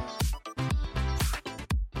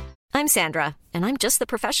 I'm Sandra, and I'm just the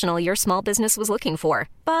professional your small business was looking for.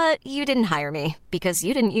 But you didn't hire me because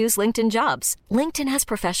you didn't use LinkedIn Jobs. LinkedIn has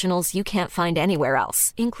professionals you can't find anywhere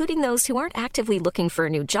else, including those who aren't actively looking for a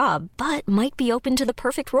new job, but might be open to the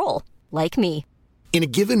perfect role, like me. In a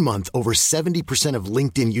given month, over 70% of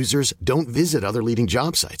LinkedIn users don't visit other leading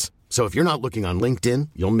job sites. So if you're not looking on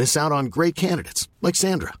LinkedIn, you'll miss out on great candidates like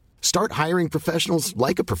Sandra. Start hiring professionals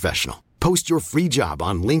like a professional. Post your free job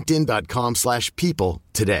on linkedin.com/people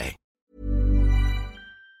today.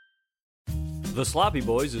 The Sloppy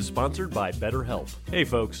Boys is sponsored by BetterHelp. Hey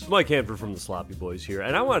folks, Mike Hanford from The Sloppy Boys here,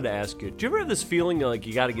 and I wanted to ask you, do you ever have this feeling like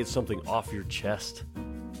you got to get something off your chest?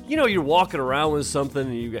 You know, you're walking around with something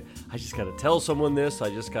and I just got to tell someone this, I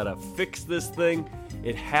just got to fix this thing.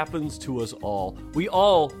 It happens to us all. We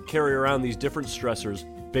all carry around these different stressors,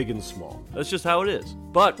 big and small. That's just how it is.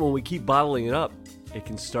 But when we keep bottling it up, it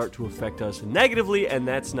can start to affect us negatively, and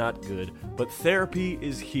that's not good. But therapy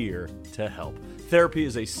is here to help. Therapy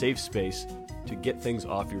is a safe space to get things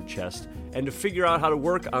off your chest and to figure out how to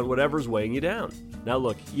work on whatever's weighing you down. Now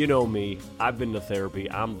look, you know me, I've been to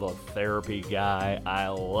therapy, I'm the therapy guy, I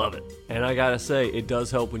love it. And I gotta say, it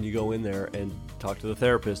does help when you go in there and talk to the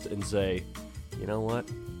therapist and say, you know what,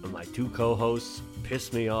 my two co-hosts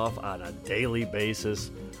piss me off on a daily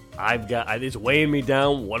basis, it's weighing me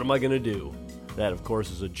down, what am I gonna do? That of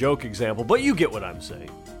course is a joke example, but you get what I'm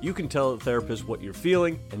saying. You can tell the therapist what you're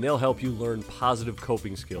feeling, and they'll help you learn positive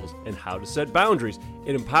coping skills and how to set boundaries.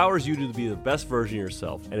 It empowers you to be the best version of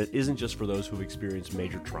yourself, and it isn't just for those who've experienced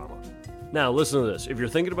major trauma. Now, listen to this. If you're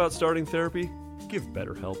thinking about starting therapy, give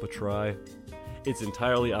BetterHelp a try. It's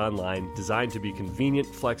entirely online, designed to be convenient,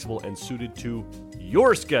 flexible, and suited to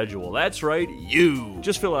your schedule. That's right, you.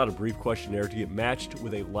 Just fill out a brief questionnaire to get matched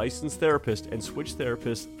with a licensed therapist and switch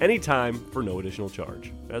therapists anytime for no additional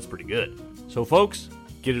charge. That's pretty good. So, folks,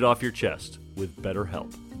 get it off your chest with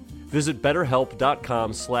BetterHelp. Visit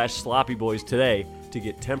BetterHelp.com/SloppyBoys today to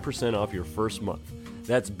get 10% off your first month.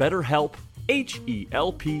 That's BetterHelp,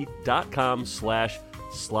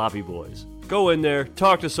 HELP.com/SloppyBoys. Go in there,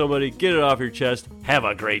 talk to somebody, get it off your chest, have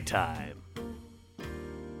a great time.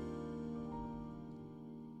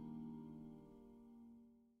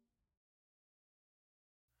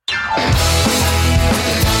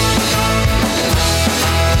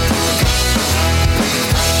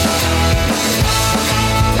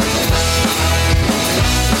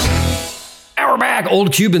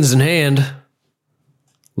 old Cubans in hand.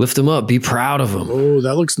 Lift them up. Be proud of them. Oh,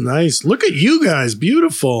 that looks nice. Look at you guys.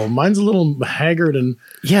 Beautiful. Mine's a little haggard and...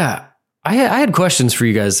 Yeah. I had questions for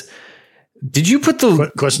you guys. Did you put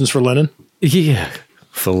the... Questions for Lennon? Yeah.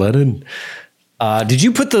 For Lennon. Did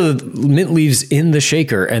you put the mint leaves in the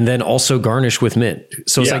shaker and then also garnish with mint?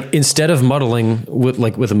 So it's like instead of muddling with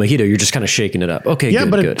a mojito, you're just kind of shaking it up. Okay, yeah,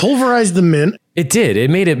 good, but good. It pulverized the mint. It did. It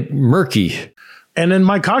made it murky. And then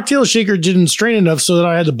my cocktail shaker didn't strain enough so that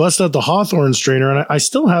I had to bust out the Hawthorne strainer, and I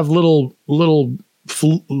still have little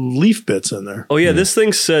leaf bits in there. Oh yeah, this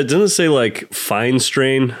thing said, doesn't it say like fine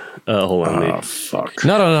strain? Hold on. Oh fuck!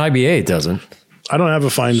 Not on an IBA, it doesn't. I don't have a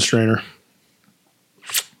fine strainer.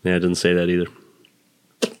 Yeah, it didn't say that either.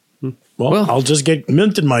 Well, I'll just get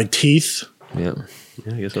mint in my teeth. Yeah.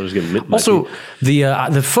 I guess I'll just get mint in my Also,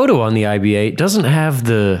 teeth. the photo on the IBA doesn't have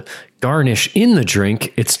the garnish in the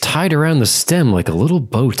drink. It's tied around the stem like a little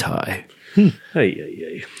bow tie.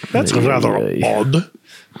 Hey. That's rather odd.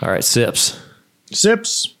 All right, sips.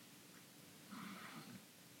 Sips.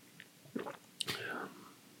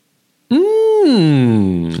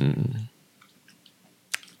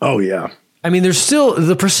 Oh yeah. I mean, there's still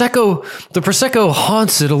the prosecco. The prosecco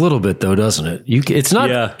haunts it a little bit, though, doesn't it? It's not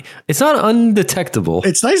undetectable.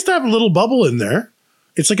 It's nice to have a little bubble in there.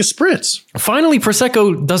 It's like a spritz. Finally,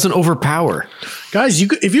 prosecco doesn't overpower. Guys,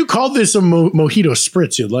 if you called this a mojito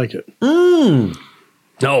spritz, you'd like it.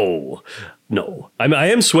 No. I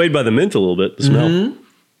am swayed by the mint a little bit. The smell,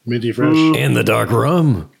 minty fresh, and the dark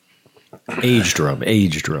rum, aged rum.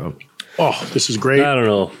 Oh, this is great. I don't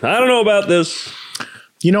know about this.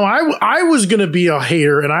 You know, I was going to be a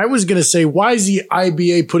hater, and I was going to say, why is the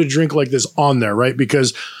IBA put a drink like this on there, right?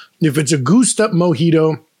 Because if it's a goosed up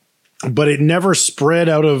mojito, but it never spread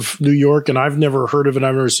out of New York, and I've never heard of it,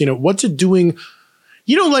 I've never seen it, what's it doing?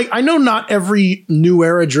 You know, like, I know not every new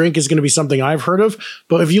era drink is going to be something I've heard of,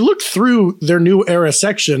 but if you look through their new era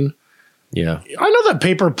section, yeah, I know the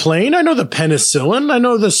paper plane, I know the penicillin, I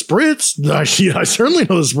know the spritz. I certainly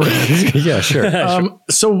know the spritz. Yeah, sure.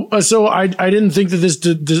 So I didn't think that this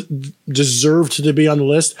deserved to be on the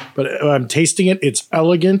list, but I'm tasting it. It's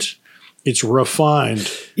elegant. It's refined.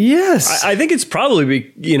 Yes. I think it's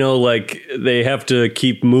probably, like they have to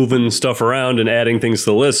keep moving stuff around and adding things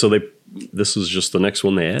to the list. So this was just the next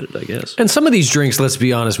one they added, I guess. And some of these drinks, let's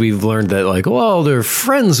be honest, we've learned that they're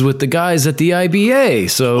friends with the guys at the IBA.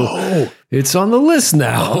 So it's on the list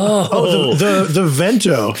now. The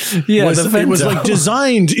Vento. Yeah, the Vento. It was like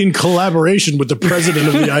designed in collaboration with the president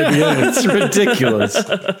of the IBA. It's ridiculous.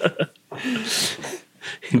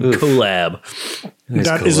 Collab.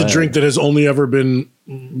 That is a drink that has only ever been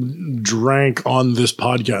drank on this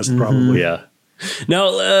podcast, probably. Yeah. Now,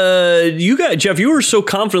 you got Jeff. You were so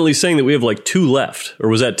confidently saying that we have like 2 left, or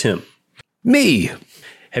was that Tim? Me.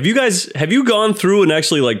 Have you gone through and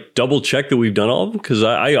actually like double checked that we've done all of them? Because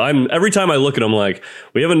I'm every time I look at them, like,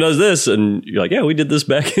 we haven't done this, and you're like, yeah, we did this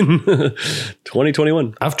back in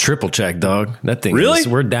 2021. I've triple checked, dog. That thing. Really?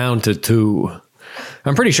 We're down to 2.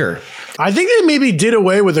 I'm pretty sure. I think they maybe did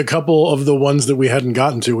away with a couple of the ones that we hadn't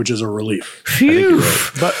gotten to, which is a relief. Phew.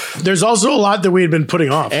 Right. But there's also a lot that we had been putting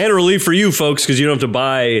off. And a relief for you folks, because you don't have to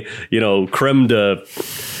buy, creme de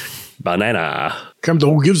banana. Creme de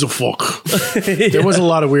who gives a fuck. There was a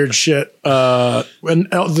lot of weird shit. It's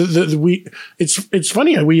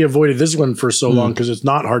funny we avoided this one for so long because it's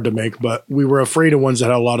not hard to make, but we were afraid of ones that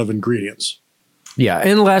had a lot of ingredients. Yeah,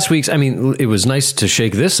 and last week's, it was nice to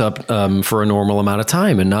shake this up for a normal amount of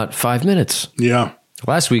time and not 5 minutes. Yeah.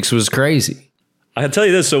 Last week's was crazy. I can tell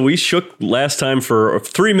you this. So we shook last time for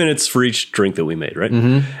 3 minutes for each drink that we made, right?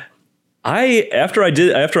 Mm-hmm. After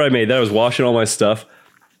I made that, I was washing all my stuff.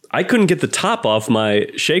 I couldn't get the top off my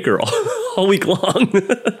shaker all week long.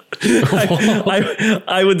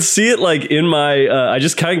 I would see it like in my, I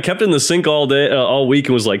just kind of kept it in the sink all day, all week,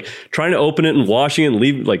 and was like trying to open it and washing it and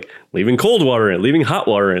leaving cold water in it, leaving hot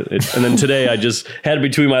water in it. And then today I just had it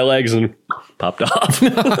between my legs and popped off.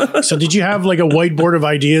 So did you have like a whiteboard of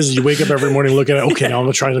ideas? You wake up every morning, look at it. Okay, now I'm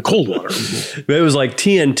going to try the cold water. It was like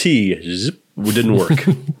TNT. Zip, it didn't work.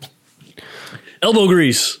 Elbow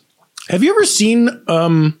grease. Have you ever seen,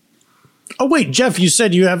 oh wait, Jeff, you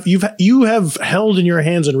said you have held in your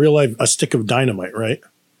hands in real life a stick of dynamite, right?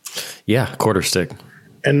 Yeah, quarter stick.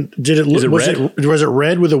 And did it look, was it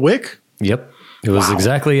red with a wick? Yep. It was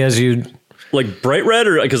exactly as you like bright red,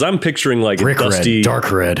 or because I'm picturing like brick dusty red,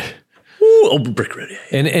 dark red. Ooh, brick red.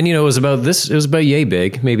 And it was about this. It was about yay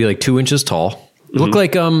big, maybe like 2 inches tall. It looked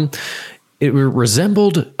like it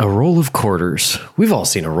resembled a roll of quarters. We've all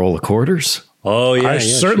seen a roll of quarters. Oh, yeah. I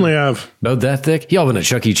certainly have. About that thick. Y'all been to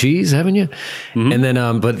Chuck E. Cheese, haven't you? Mm-hmm. And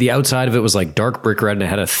then, but the outside of it was like dark brick red and it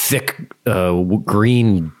had a thick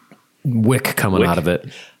green wick coming out of it.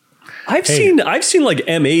 I've seen like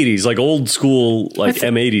M80s, like old school like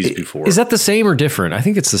M80s before. Is that the same or different? I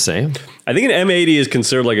think it's the same. I think an M80 is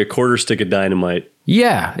considered like a quarter stick of dynamite.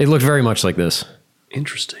 Yeah, it looked very much like this.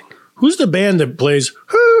 Interesting. Who's the band that plays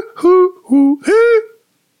hoo, hoo, hoo, hoo?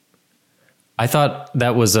 I thought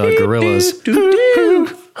that was Gorillaz. Hoo,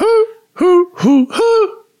 hoo, hoo, hoo,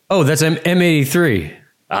 hoo. Oh, that's M83.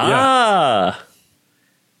 Ah.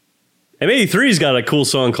 M83's got a cool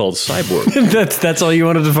song called Cyborg. that's all you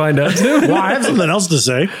wanted to find out too? Well, I have something else to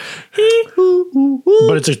say.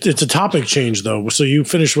 But it's a topic change, though. So you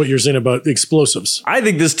finish what you're saying about explosives. I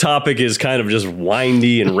think this topic is kind of just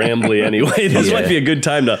windy and rambly anyway. This might be a good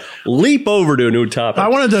time to leap over to a new topic. I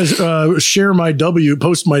wanted to share my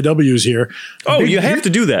post my W's here. You have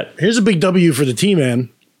to do that. Here's a big W for the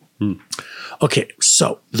T-Man. Okay,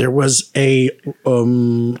 so there was a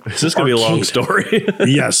Is this going to be a long story?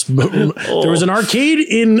 Yes. There was an arcade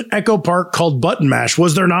in Echo Park called Button Mash.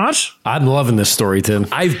 Was there not? I'm loving this story, Tim.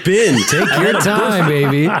 I've been. Take your time,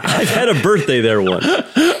 baby. I've had a birthday there once.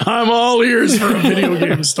 I'm all ears for a video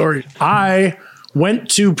game story. I went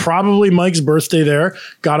to probably Mike's birthday there,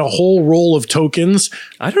 got a whole roll of tokens.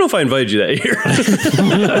 I don't know if I invited you that year.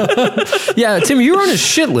 Yeah, Tim, you were on a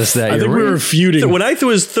shit list that year. I think we were feuding. When I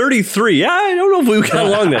was 33, I don't know if we got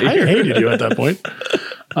along that year. I hated you at that point.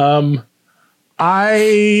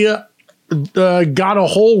 I got a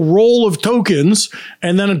whole roll of tokens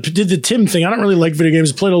and then did the Tim thing. I don't really like video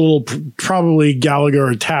games. Played a little, probably Gallagher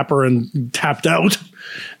or Tapper and tapped out.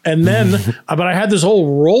 And then, but I had this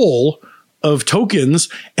whole roll of tokens,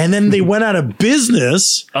 and then they went out of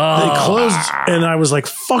business. They closed, and I was like,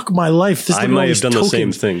 "Fuck my life!" I might have done tokens. The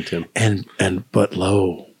same thing, Tim. But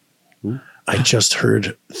lo, I just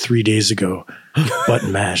heard 3 days ago,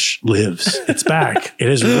 Button Mash lives. It's back. It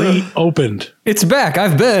has reopened. It's back.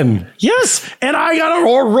 I've been. Yes, and I got a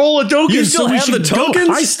roll of tokens. You still have the tokens?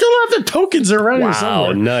 I still have the tokens around here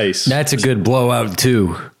somewhere. Wow, nice. That's a good blowout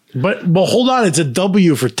too. But hold on, it's a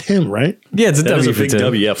W for Tim, right? Yeah, it's a that W is a for big Tim.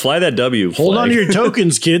 W. Yeah, fly that W. Hold on to your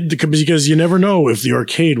tokens, kid, because you never know if the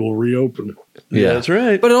arcade will reopen. Yeah, that's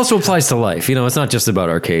right. But it also applies to life. You know, it's not just about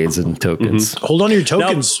arcades and tokens. Hold on to your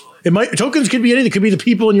tokens. Tokens could be anything. It could be the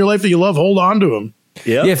people in your life that you love. Hold on to them.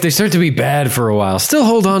 Yeah. Yeah, if they start to be bad for a while, still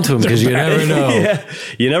hold on to them because you never know. Yeah.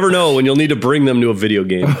 You never know when you'll need to bring them to a video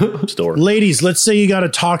game store. Ladies, let's say you got a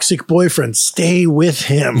toxic boyfriend. Stay with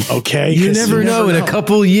him, okay? You never know. In a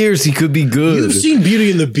couple years, he could be good. You've seen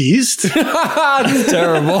Beauty and the Beast.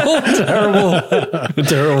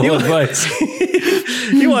 Terrible advice.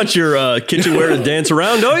 You want your kitchenware to dance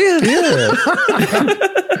around, don't you? Yeah.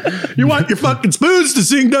 You want your fucking spoons to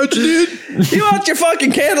sing, don't you, dude? You want your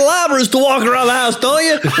fucking candelabras to walk around the house, don't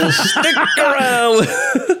you? Well, stick around.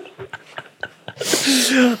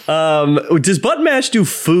 Does Button Mash do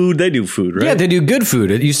food? They do food, right? Yeah, they do good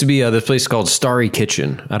food. It used to be this place called Starry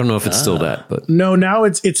Kitchen. I don't know if it's still that, but no, now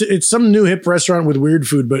it's some new hip restaurant with weird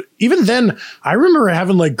food. But even then, I remember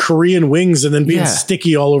having like Korean wings and then being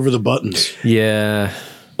sticky all over the buttons. Yeah.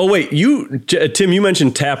 Oh wait, Tim, you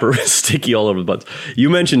mentioned Tapper sticky all over the buttons. You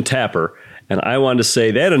mentioned Tapper. And I wanted to say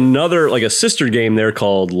they had another, like a sister game there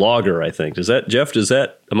called Logger, I think. Jeff, I'm going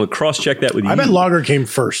to cross-check that with you. I bet Logger came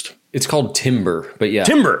first. It's called Timber, but yeah.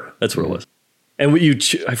 Timber, that's what it was. And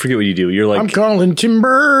I forget what you do. You're like, I'm calling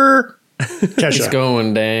Timber. Kesha. It's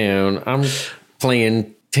going down. I'm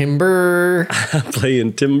playing Timber. I'm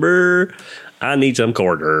playing Timber. I need some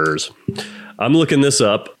quarters. I'm looking this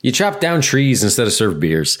up. You chop down trees instead of serve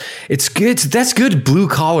beers. It's good. That's good blue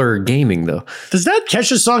collar gaming, though. Does that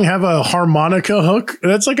Kesha song have a harmonica hook?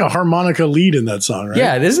 That's like a harmonica lead in that song, right?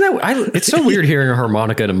 Yeah, isn't that? It's so weird hearing a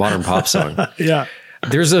harmonica in a modern pop song. Yeah.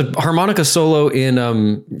 There's a harmonica solo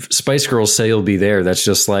in Spice Girls Say You'll Be There that's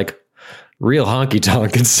just like real honky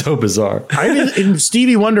tonk. It's so bizarre. I mean, in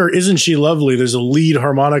Stevie Wonder, Isn't She Lovely? There's a lead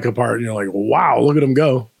harmonica part, and you're like, wow, look at him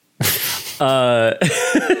go.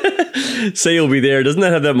 Say You'll Be There. Doesn't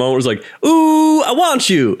that have that moment where it's like, ooh, I want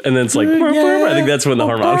you? And then it's like, I think that's when the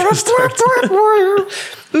harmonica starts.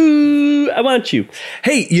 Ooh, I want you.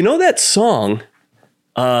 Hey, you know that song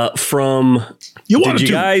from... Did you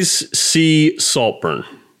guys see Saltburn?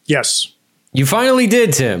 Yes. You finally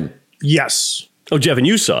did, Tim. Yes. Oh, Jeff, and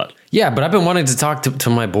you saw it. Yeah, but I've been wanting to talk to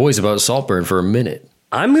my boys about Saltburn for a minute.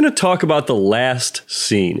 I'm going to talk about the last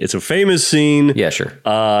scene. It's a famous scene. Yeah, sure.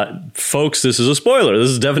 Folks, this is a spoiler. This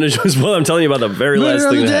is definition of a spoiler. I'm telling you about the very last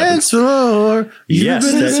thing that happens. Yes.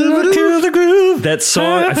 That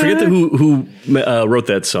song, I forget who wrote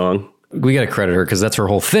that song. We got to credit her because that's her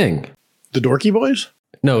whole thing. The Dorky Boys?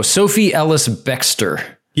 No, Sophie Ellis Bextor.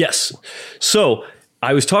 Yes. So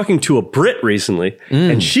I was talking to a Brit recently,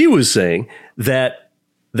 and she was saying that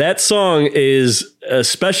song is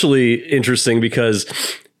especially interesting because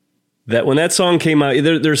that when that song came out,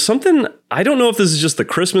 there's something, I don't know if this is just the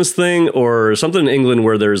Christmas thing or something in England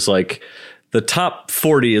where there's like the top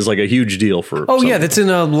 40 is like a huge deal for. Oh, yeah, that's in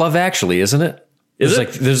Love Actually, isn't it?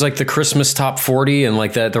 There's like the Christmas top 40 and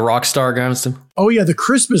like the rock star guys. Oh yeah, the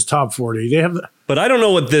Christmas top 40. They have. But I don't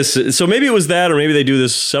know what this is. So maybe it was that, or maybe they do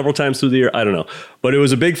this several times through the year. I don't know. But it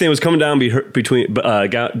was a big thing. It was coming down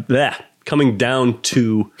coming down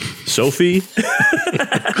to Sophie.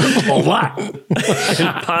 Oh wow!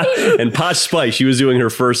 and Posh Spice. She was doing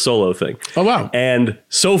her first solo thing. Oh wow! And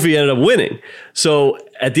Sophie ended up winning. So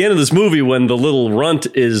at the end of this movie, when the little runt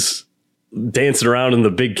is dancing around in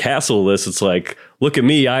the big castle list, it's like, look at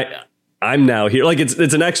me, I'm now here. Like it's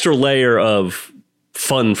an extra layer of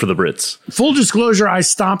fun for the Brits. Full disclosure, I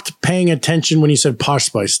stopped paying attention when you said Posh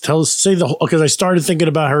Spice. Because I started thinking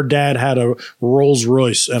about her dad had a Rolls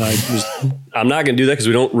Royce, and I'm not going to do that because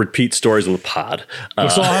we don't repeat stories on the pod.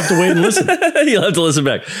 So I'll have to wait and listen. You'll have to listen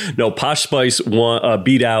back. No, Posh Spice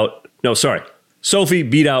Sophie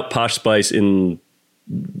beat out Posh Spice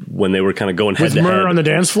when they were kind of going head to head. With Murder on the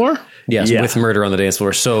Dance Floor? Yes, yeah. With Murder on the Dance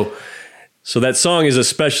Floor. So that song is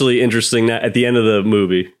especially interesting at the end of the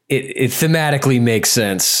movie. It thematically makes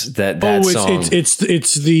sense that song.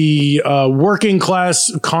 It's the working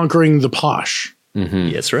class conquering the posh. Mm-hmm.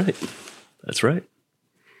 That's right. That's right.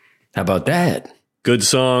 How about that? Good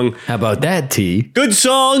song. How about that, T? Good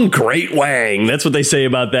song, great wang. That's what they say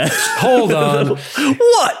about that. Hold on.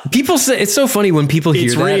 What? People say, it's so funny when people hear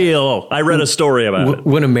it's that. It's real. I read a story about it.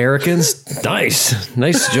 When Americans,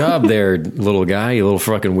 nice job there, little guy, you little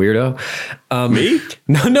fucking weirdo. Me?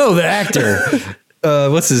 No, the actor.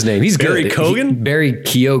 What's his name? He's Barry good. Keoghan? Barry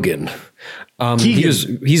Keoghan.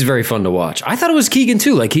 He's very fun to watch. I thought it was Keegan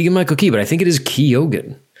too, like Keegan Michael Key, but I think it is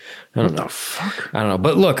Keoghan. I don't know. Fuck? I don't know.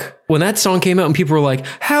 But look, when that song came out and people were like,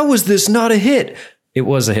 how was this not a hit? It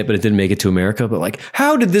was a hit, but it didn't make it to America. But like,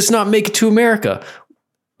 how did this not make it to America?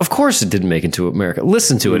 Of course it didn't make it to America.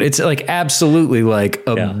 Listen to it. It's like absolutely like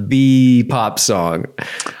a B pop song.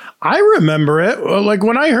 I remember it. Like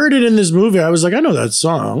when I heard it in this movie, I was like, I know that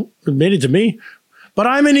song. It made it to me. But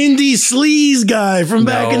I'm an indie sleaze guy from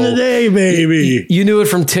back in the day, baby. You knew it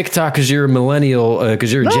from TikTok because you're a millennial,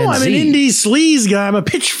 because you're a Gen Z. No, I'm an indie sleaze guy. I'm a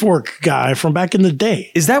Pitchfork guy from back in the day.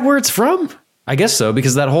 Is that where it's from? I guess so,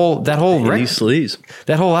 because that whole sleaze.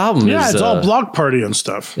 That whole album is... Yeah, it's all Block Party and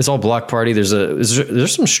stuff. It's all Block Party.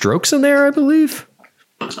 There's some Strokes in there, I believe.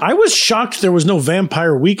 I was shocked there was no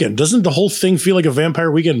Vampire Weekend. Doesn't the whole thing feel like a Vampire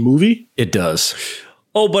Weekend movie? It does.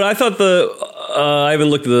 Oh, but I thought I haven't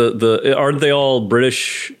looked at the aren't they all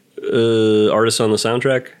British artists on the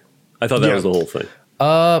soundtrack? I thought that was the whole thing.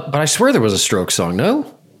 But I swear there was a Strokes song,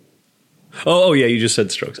 no? Oh yeah, you just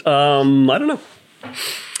said Strokes. I don't know.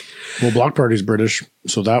 Well, Block Party's British,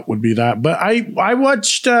 so that would be that. But I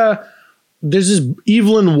watched there's this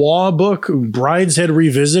Evelyn Waugh book, Brideshead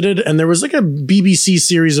Revisited, and there was like a BBC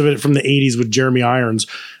series of it from the 80s with Jeremy Irons.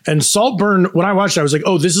 And Saltburn, when I watched it, I was like,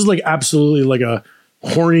 oh, this is like absolutely like a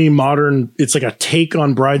horny modern, it's like a take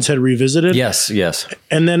on Brideshead Revisited. Yes.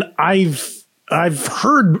 And then I've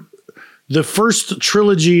heard the first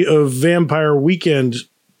trilogy of Vampire Weekend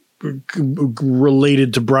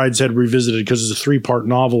related to Brideshead Revisited because it's a 3-part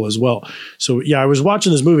novel as well. So yeah, I was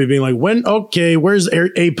watching this movie being like, where's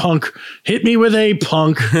a punk? Hit me with a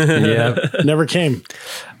punk. Yeah. Never came.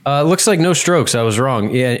 Looks like no Strokes. I was wrong.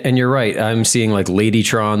 Yeah, and you're right. I'm seeing like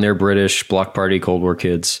Ladytron, they're British, Block Party, Cold War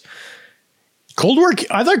Kids.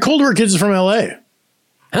 I thought Cold War Kids is from LA.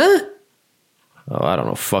 Huh? Oh, I don't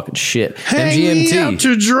know fucking shit. Hang MGMT. Me out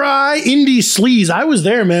to dry, indie sleaze. I was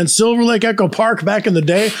there, man. Silver Lake Echo Park back in the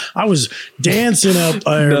day. I was dancing up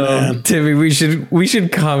there, man. Timmy, we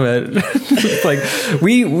should comment. Like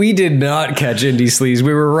we did not catch indie sleaze.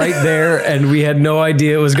 We were right there, and we had no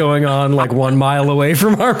idea it was going on like 1 mile away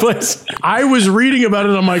from our place. I was reading about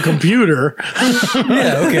it on my computer.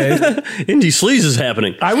 Yeah, okay. Indie sleaze is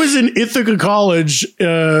happening. I was in Ithaca College,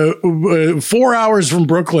 4 hours from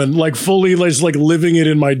Brooklyn, like fully like living it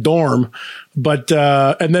in my dorm. But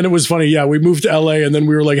and then it was funny. Yeah, we moved to LA and then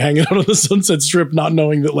we were like hanging out on the Sunset Strip, not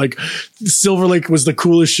knowing that like Silver Lake was the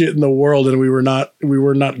coolest shit in the world, and we were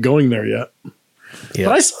not going there yet. Yeah.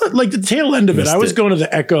 But I saw like the tail end of it. I was going to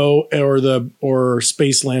the Echo or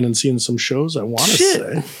Spaceland and seeing some shows. I want to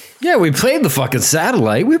say. Yeah, we played the fucking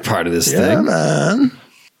Satellite. We're part of this thing, man.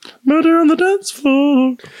 Murder on the dance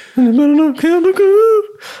floor.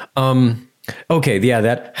 Okay, yeah,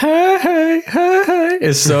 that hey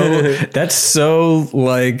is so that's so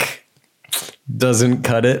like doesn't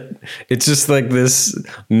cut it. It's just like this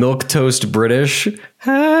milk toast British. Like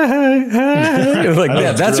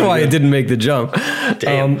that. That's why it didn't make the jump.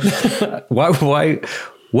 Damn. Why?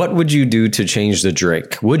 What would you do to change the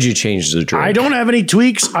drink? Would you change the drink? I don't have any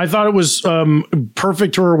tweaks. I thought it was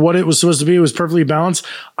perfect for what it was supposed to be. It was perfectly balanced.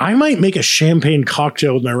 I might make a champagne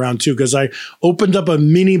cocktail with my round two because I opened up a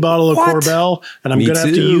mini bottle of Corbel and I'm going to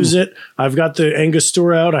have to use it. I've got the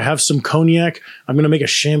Angostura out. I have some cognac. I'm going to make a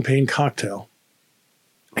champagne cocktail.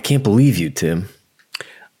 I can't believe you, Tim.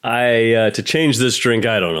 To change this drink,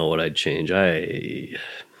 I don't know what I'd change.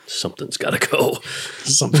 Something's got to go.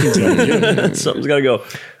 Something's got to go.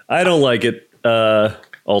 I don't like it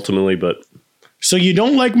ultimately, but. So you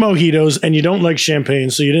don't like mojitos and you don't like champagne,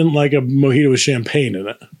 so you didn't like a mojito with champagne in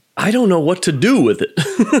it. I don't know what to do with it.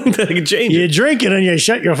 I can change you it. You drink it and you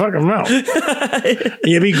shut your fucking mouth.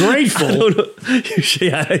 You be grateful. I don't know.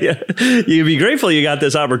 You be grateful you got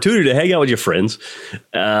this opportunity to hang out with your friends,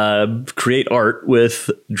 create art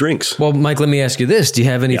with drinks. Well, Mike, let me ask you this. Do you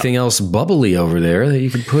have anything else bubbly over there that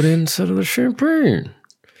you could put in instead of the champagne?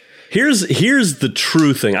 Here's the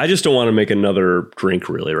true thing. I just don't want to make another drink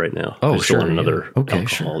really right now. Oh, I just sure. don't want another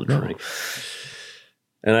alcohol drink.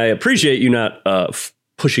 And I appreciate you not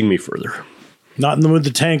pushing me further. Not in the mood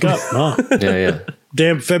to tank up. Huh? Yeah.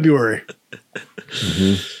 Damn February.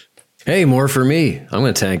 Mm-hmm. Hey, more for me. I'm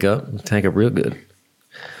going to tank up real good.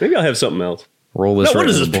 Maybe I'll have something else. Roll this. What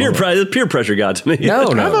is this peer pressure got to me?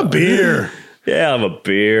 No. Have a beer. Yeah, I'm a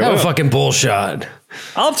beer. Have a fucking bullshot.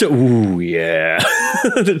 Ooh, yeah.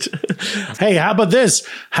 Hey, how about this?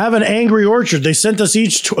 Have an Angry Orchard. They sent us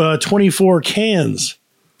each 24 cans.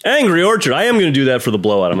 Angry Orchard. I am going to do that for the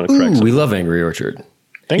blowout. I'm going to correct something. We love Angry Orchard.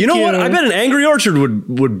 Thank you. What? I bet an Angry Orchard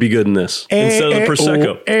would be good in this instead of the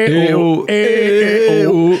Prosecco.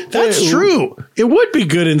 That's true. It would be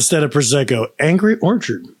good instead of Prosecco. Angry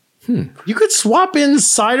Orchard. You could swap in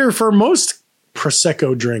cider for most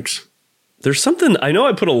Prosecco drinks. There's something, I know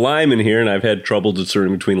I put a lime in here and I've had trouble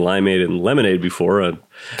discerning between limeade and lemonade before. I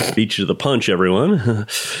beat you to the punch, everyone.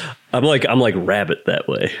 I'm like Rabbit that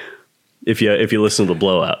way. If you listen to the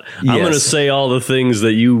blowout, yes. I'm going to say all the things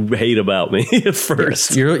that you hate about me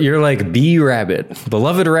first. Yes. You're like B Rabbit,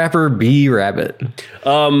 beloved rapper B Rabbit.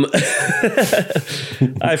 I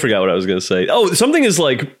forgot what I was going to say. Oh, something is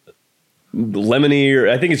like lemony, or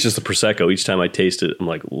I think it's just the Prosecco. Each time I taste it, I'm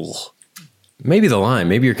like, ugh. Maybe the lime.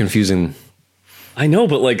 Maybe you're confusing. I know,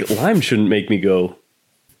 but like lime shouldn't make me go.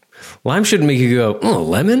 Lime shouldn't make you go, oh,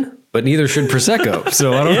 lemon? But neither should Prosecco.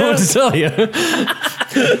 So I don't know what to tell you.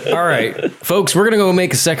 All right, folks, we're going to go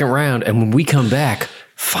make a second round. And when we come back,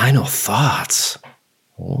 final thoughts.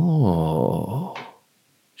 Oh.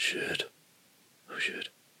 Should. Who should?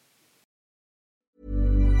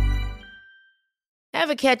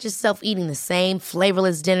 Ever catch yourself eating the same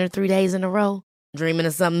flavorless dinner 3 days in a row? Dreaming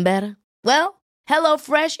of something better? Well,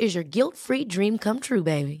 HelloFresh is your guilt-free dream come true,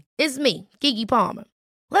 baby. It's me, Keke Palmer.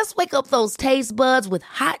 Let's wake up those taste buds with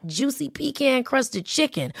hot, juicy pecan-crusted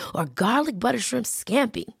chicken or garlic butter shrimp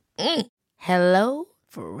scampi. Hello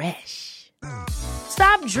Fresh.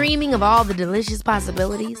 Stop dreaming of all the delicious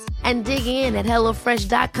possibilities and dig in at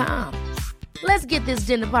HelloFresh.com. Let's get this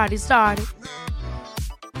dinner party started.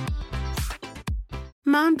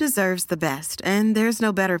 Mom deserves the best, and there's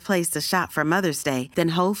no better place to shop for Mother's Day than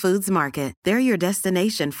Whole Foods Market. They're your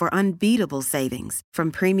destination for unbeatable savings, from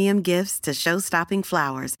premium gifts to show-stopping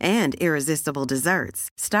flowers and irresistible desserts.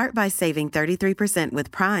 Start by saving 33%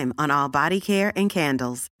 with Prime on all body care and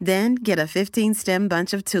candles. Then get a 15-stem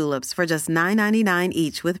bunch of tulips for just $9.99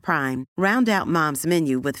 each with Prime. Round out Mom's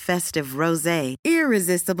menu with festive rosé,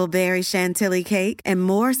 irresistible berry chantilly cake, and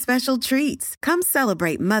more special treats. Come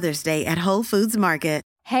celebrate Mother's Day at Whole Foods Market.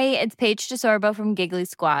 Hey, it's Paige DeSorbo from Giggly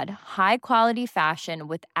Squad. High quality fashion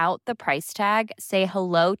without the price tag. Say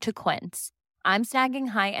hello to Quince. I'm snagging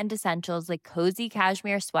high-end essentials like cozy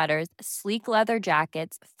cashmere sweaters, sleek leather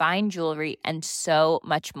jackets, fine jewelry, and so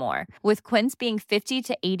much more. With Quince being 50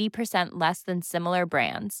 to 80% less than similar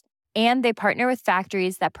brands. And they partner with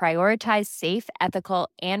factories that prioritize safe, ethical,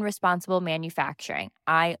 and responsible manufacturing.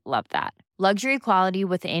 I love that. Luxury quality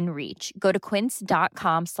within reach. Go to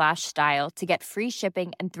quince.com/style to get free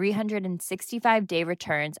shipping and 365-day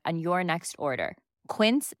returns on your next order.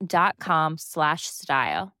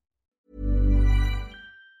 Quince.com/style.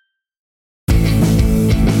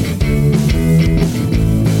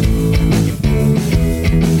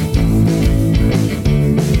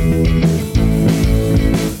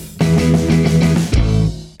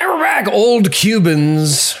 And we're back. Old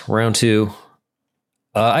Cubans, round two.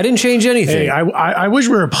 I didn't change anything. Hey, I wish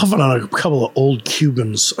we were puffing on a couple of old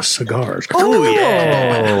Cuban cigars. Oh,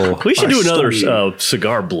 yeah. We should do another Stogie.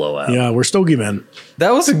 cigar blowout. Yeah, we're Stogie men.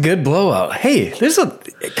 That was a good blowout. Hey,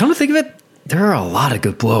 come to think of it, there are a lot of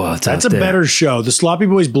good blowouts That's out a there. better show. The Sloppy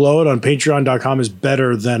Boys Blowout on patreon.com is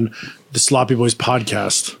better than the Sloppy Boys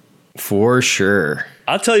podcast. For sure.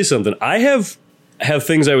 I'll tell you something. I have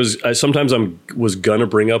things I was gonna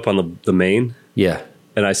bring up on the main. Yeah.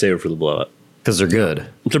 And I save it for the blowout. Because they're good.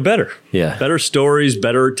 They're better. Yeah. Better stories,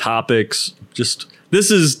 better topics.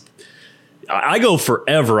 I go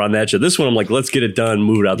forever on that shit. This one, I'm like, let's get it done,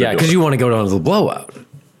 move it out the door. Yeah, because you want to go down to the blowout.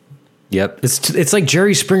 Yep. It's like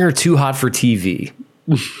Jerry Springer Too Hot for TV.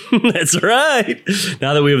 That's right.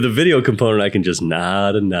 Now that we have the video component, I can just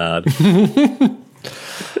nod and nod.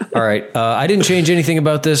 All right. I didn't change anything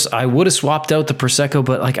about this. I would have swapped out the Prosecco,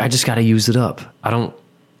 but I just got to use it up. I don't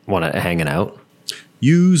want to hang it out.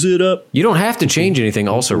 Use it up. You don't have to change anything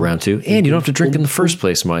also round 2, and you don't have to drink in the first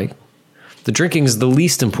place, Mike. The drinking is the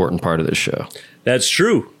least important part of this show. That's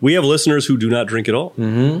true. We have listeners who do not drink at all,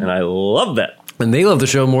 and I love that. And they love the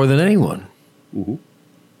show more than anyone. Mm-hmm.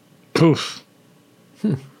 Poof.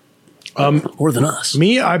 More than us.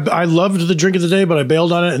 Me, I loved the drink of the day, but I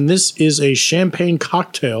bailed on it, and this is a champagne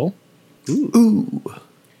cocktail. Ooh.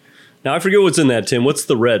 Now, I forget what's in that, Tim. What's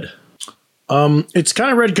the red? It's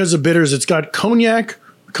kind of red because of bitters. It's got cognac,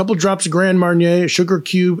 a couple drops of Grand Marnier, sugar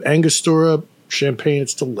cube, Angostura, champagne.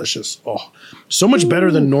 It's delicious. Oh, so much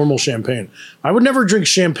better than normal champagne. I would never drink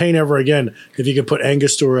champagne ever again if you could put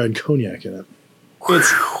Angostura and cognac in it.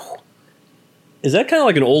 Is that kind of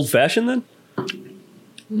like an old fashioned then?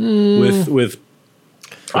 With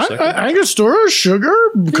Angostura, sugar,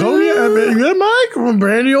 cognac, yeah, Mike,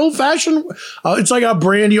 brandy old fashioned. It's like a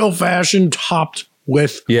brandy old fashioned topped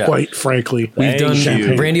with, quite frankly, We've done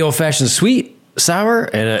champagne. brandy old fashioned sweet, sour,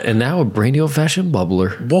 and now a brandy old fashioned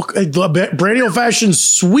bubbler. Brandy old fashioned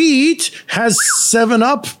sweet has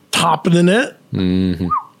 7-Up topped in it. Mm-hmm.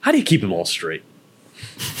 How do you keep them all straight?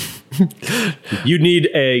 You need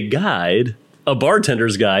a guide, a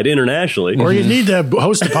bartender's guide internationally. Or you need to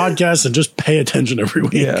host a podcast and just pay attention every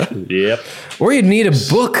week. Yeah. Yep. Or you'd need a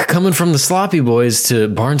book coming from the Sloppy Boys to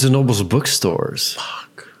Barnes & Noble's bookstores.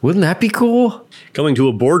 Fuck. Wouldn't that be cool? Coming to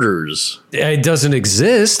a Borders. It doesn't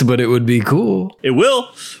exist, but it would be cool. It will,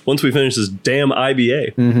 once we finish this damn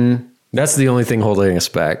IBA. Mm-hmm. That's the only thing holding us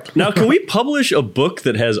back. Now, can we publish a book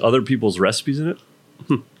that has other people's recipes in it?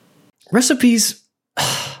 Recipes,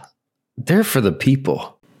 they're for the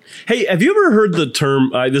people. Hey, have you ever heard the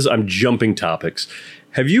term, I'm jumping topics.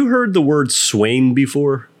 Have you heard the word swain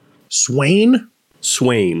before? Swain?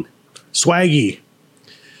 Swain. Swaggy.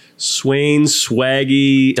 Swain,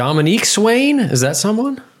 swaggy. Dominique Swain? Is that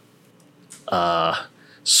someone?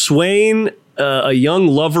 Swain, a young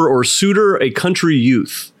lover or suitor, a country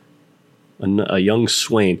youth. A young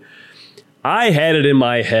swain. I had it in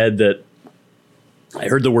my head that I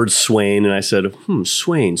heard the word swain and I said,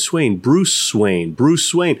 Swain, Bruce Swain.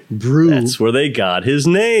 That's where they got his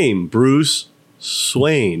name, Bruce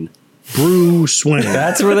Swain. Bruce Swain.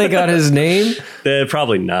 That's where they got his name?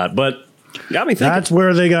 Probably not, but got me thinking. That's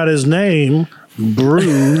where they got his name,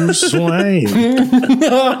 Bruce Swain.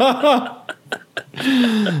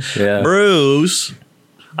 Yeah. Bruce.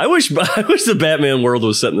 I wish the Batman world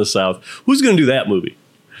was set in the South. Who's going to do that movie?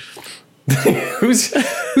 Who's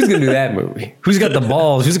going to do that movie? Who's got the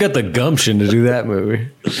balls? Who's got the gumption to do that movie?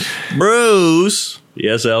 Bruce.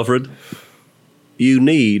 Yes, Alfred. You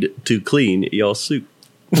need to clean your suit.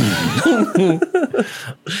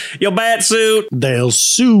 Your bat suit. They'll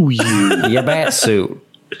sue you. Your bat suit.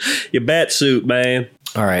 Your bat suit, man.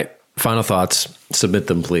 All right. Final thoughts. Submit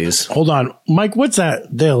them, please. Hold on. Mike, what's that?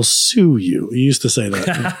 They'll sue you. You used to say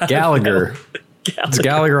that. Gallagher. It's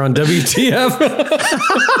Gallagher on WTF.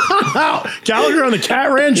 Gallagher on the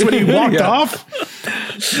Cat Ranch when he walked off?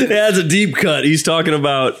 Yeah, it's a deep cut. He's talking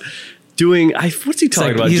about doing... what's he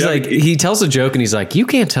talking about? He's like, he tells a joke and he's like, you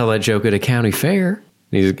can't tell that joke at a county fair.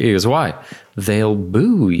 He goes, why? They'll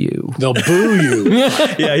boo you. They'll boo you.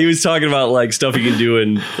 Yeah, he was talking about like stuff you can do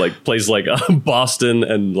in like places like Boston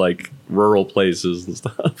and like rural places and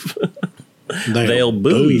stuff. They'll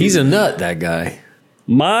boo you. He's a nut, that guy.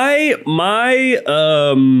 I'm not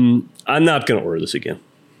going to order this again.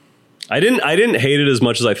 I didn't hate it as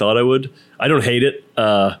much as I thought I would. I don't hate it.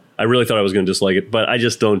 I really thought I was going to dislike it, but I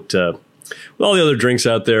just don't. With all the other drinks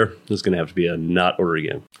out there, this is going to have to be a not order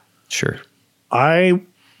again. Sure. I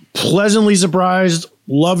pleasantly surprised,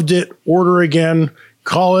 loved it, order again,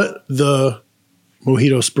 call it the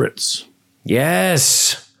Mojito Spritz.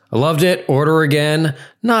 Yes. I loved it. Order again.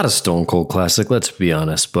 Not a Stone Cold classic, let's be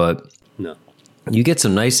honest, but no. You get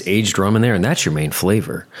some nice aged rum in there, and that's your main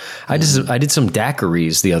flavor. I did some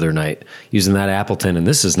daiquiris the other night using that Appleton, and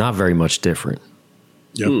this is not very much different.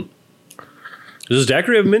 Yep. Does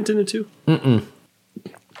daiquiri have mint in it too? Mm-mm.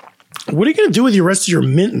 What are you going to do with the rest of your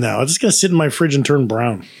mint now? It's just going to sit in my fridge and turn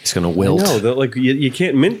brown. It's going to wilt. No, like you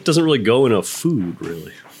can't. Mint doesn't really go in a food,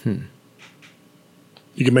 really.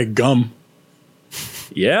 You can make gum.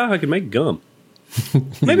 Yeah, I can make gum.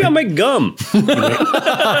 Maybe I'll make gum.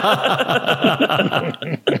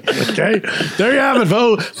 Okay, there you have it,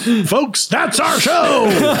 folks. That's our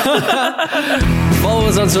show. Follow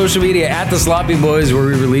us on social media at The Sloppy Boys, where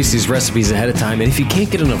we release these recipes ahead of time. And if you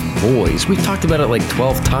can't get enough boys, we've talked about it like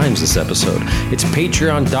 12 times this episode. It's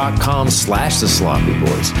patreon.com/The Sloppy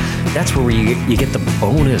Boys. That's where you get the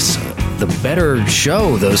bonus, the better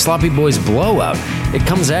show, the Sloppy Boys Blowout. It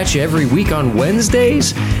comes at you every week on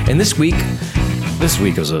Wednesdays. And this week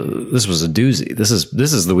was a doozy. This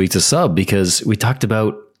is the week to sub, because we talked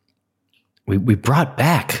about we brought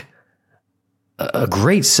back a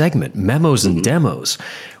great segment, Memos and Demos,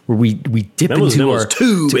 where we dip Memos into and Demos our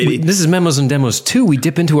 2, baby. This is Memos and Demos 2. We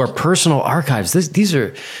dip into our personal archives. We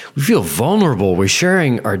feel vulnerable. We're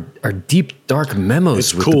sharing our deep, dark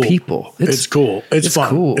memos with the people. It's cool. It's fun.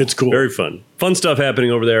 Cool. It's cool. Very fun. Fun stuff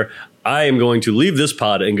happening over there. I am going to leave this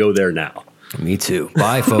pod and go there now. Me too.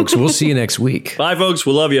 Bye, folks. We'll see you next week. Bye, folks.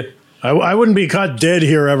 We love you. I wouldn't be caught dead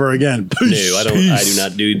here ever again. No, I do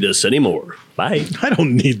not do this anymore. Bye. I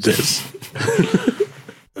don't need this.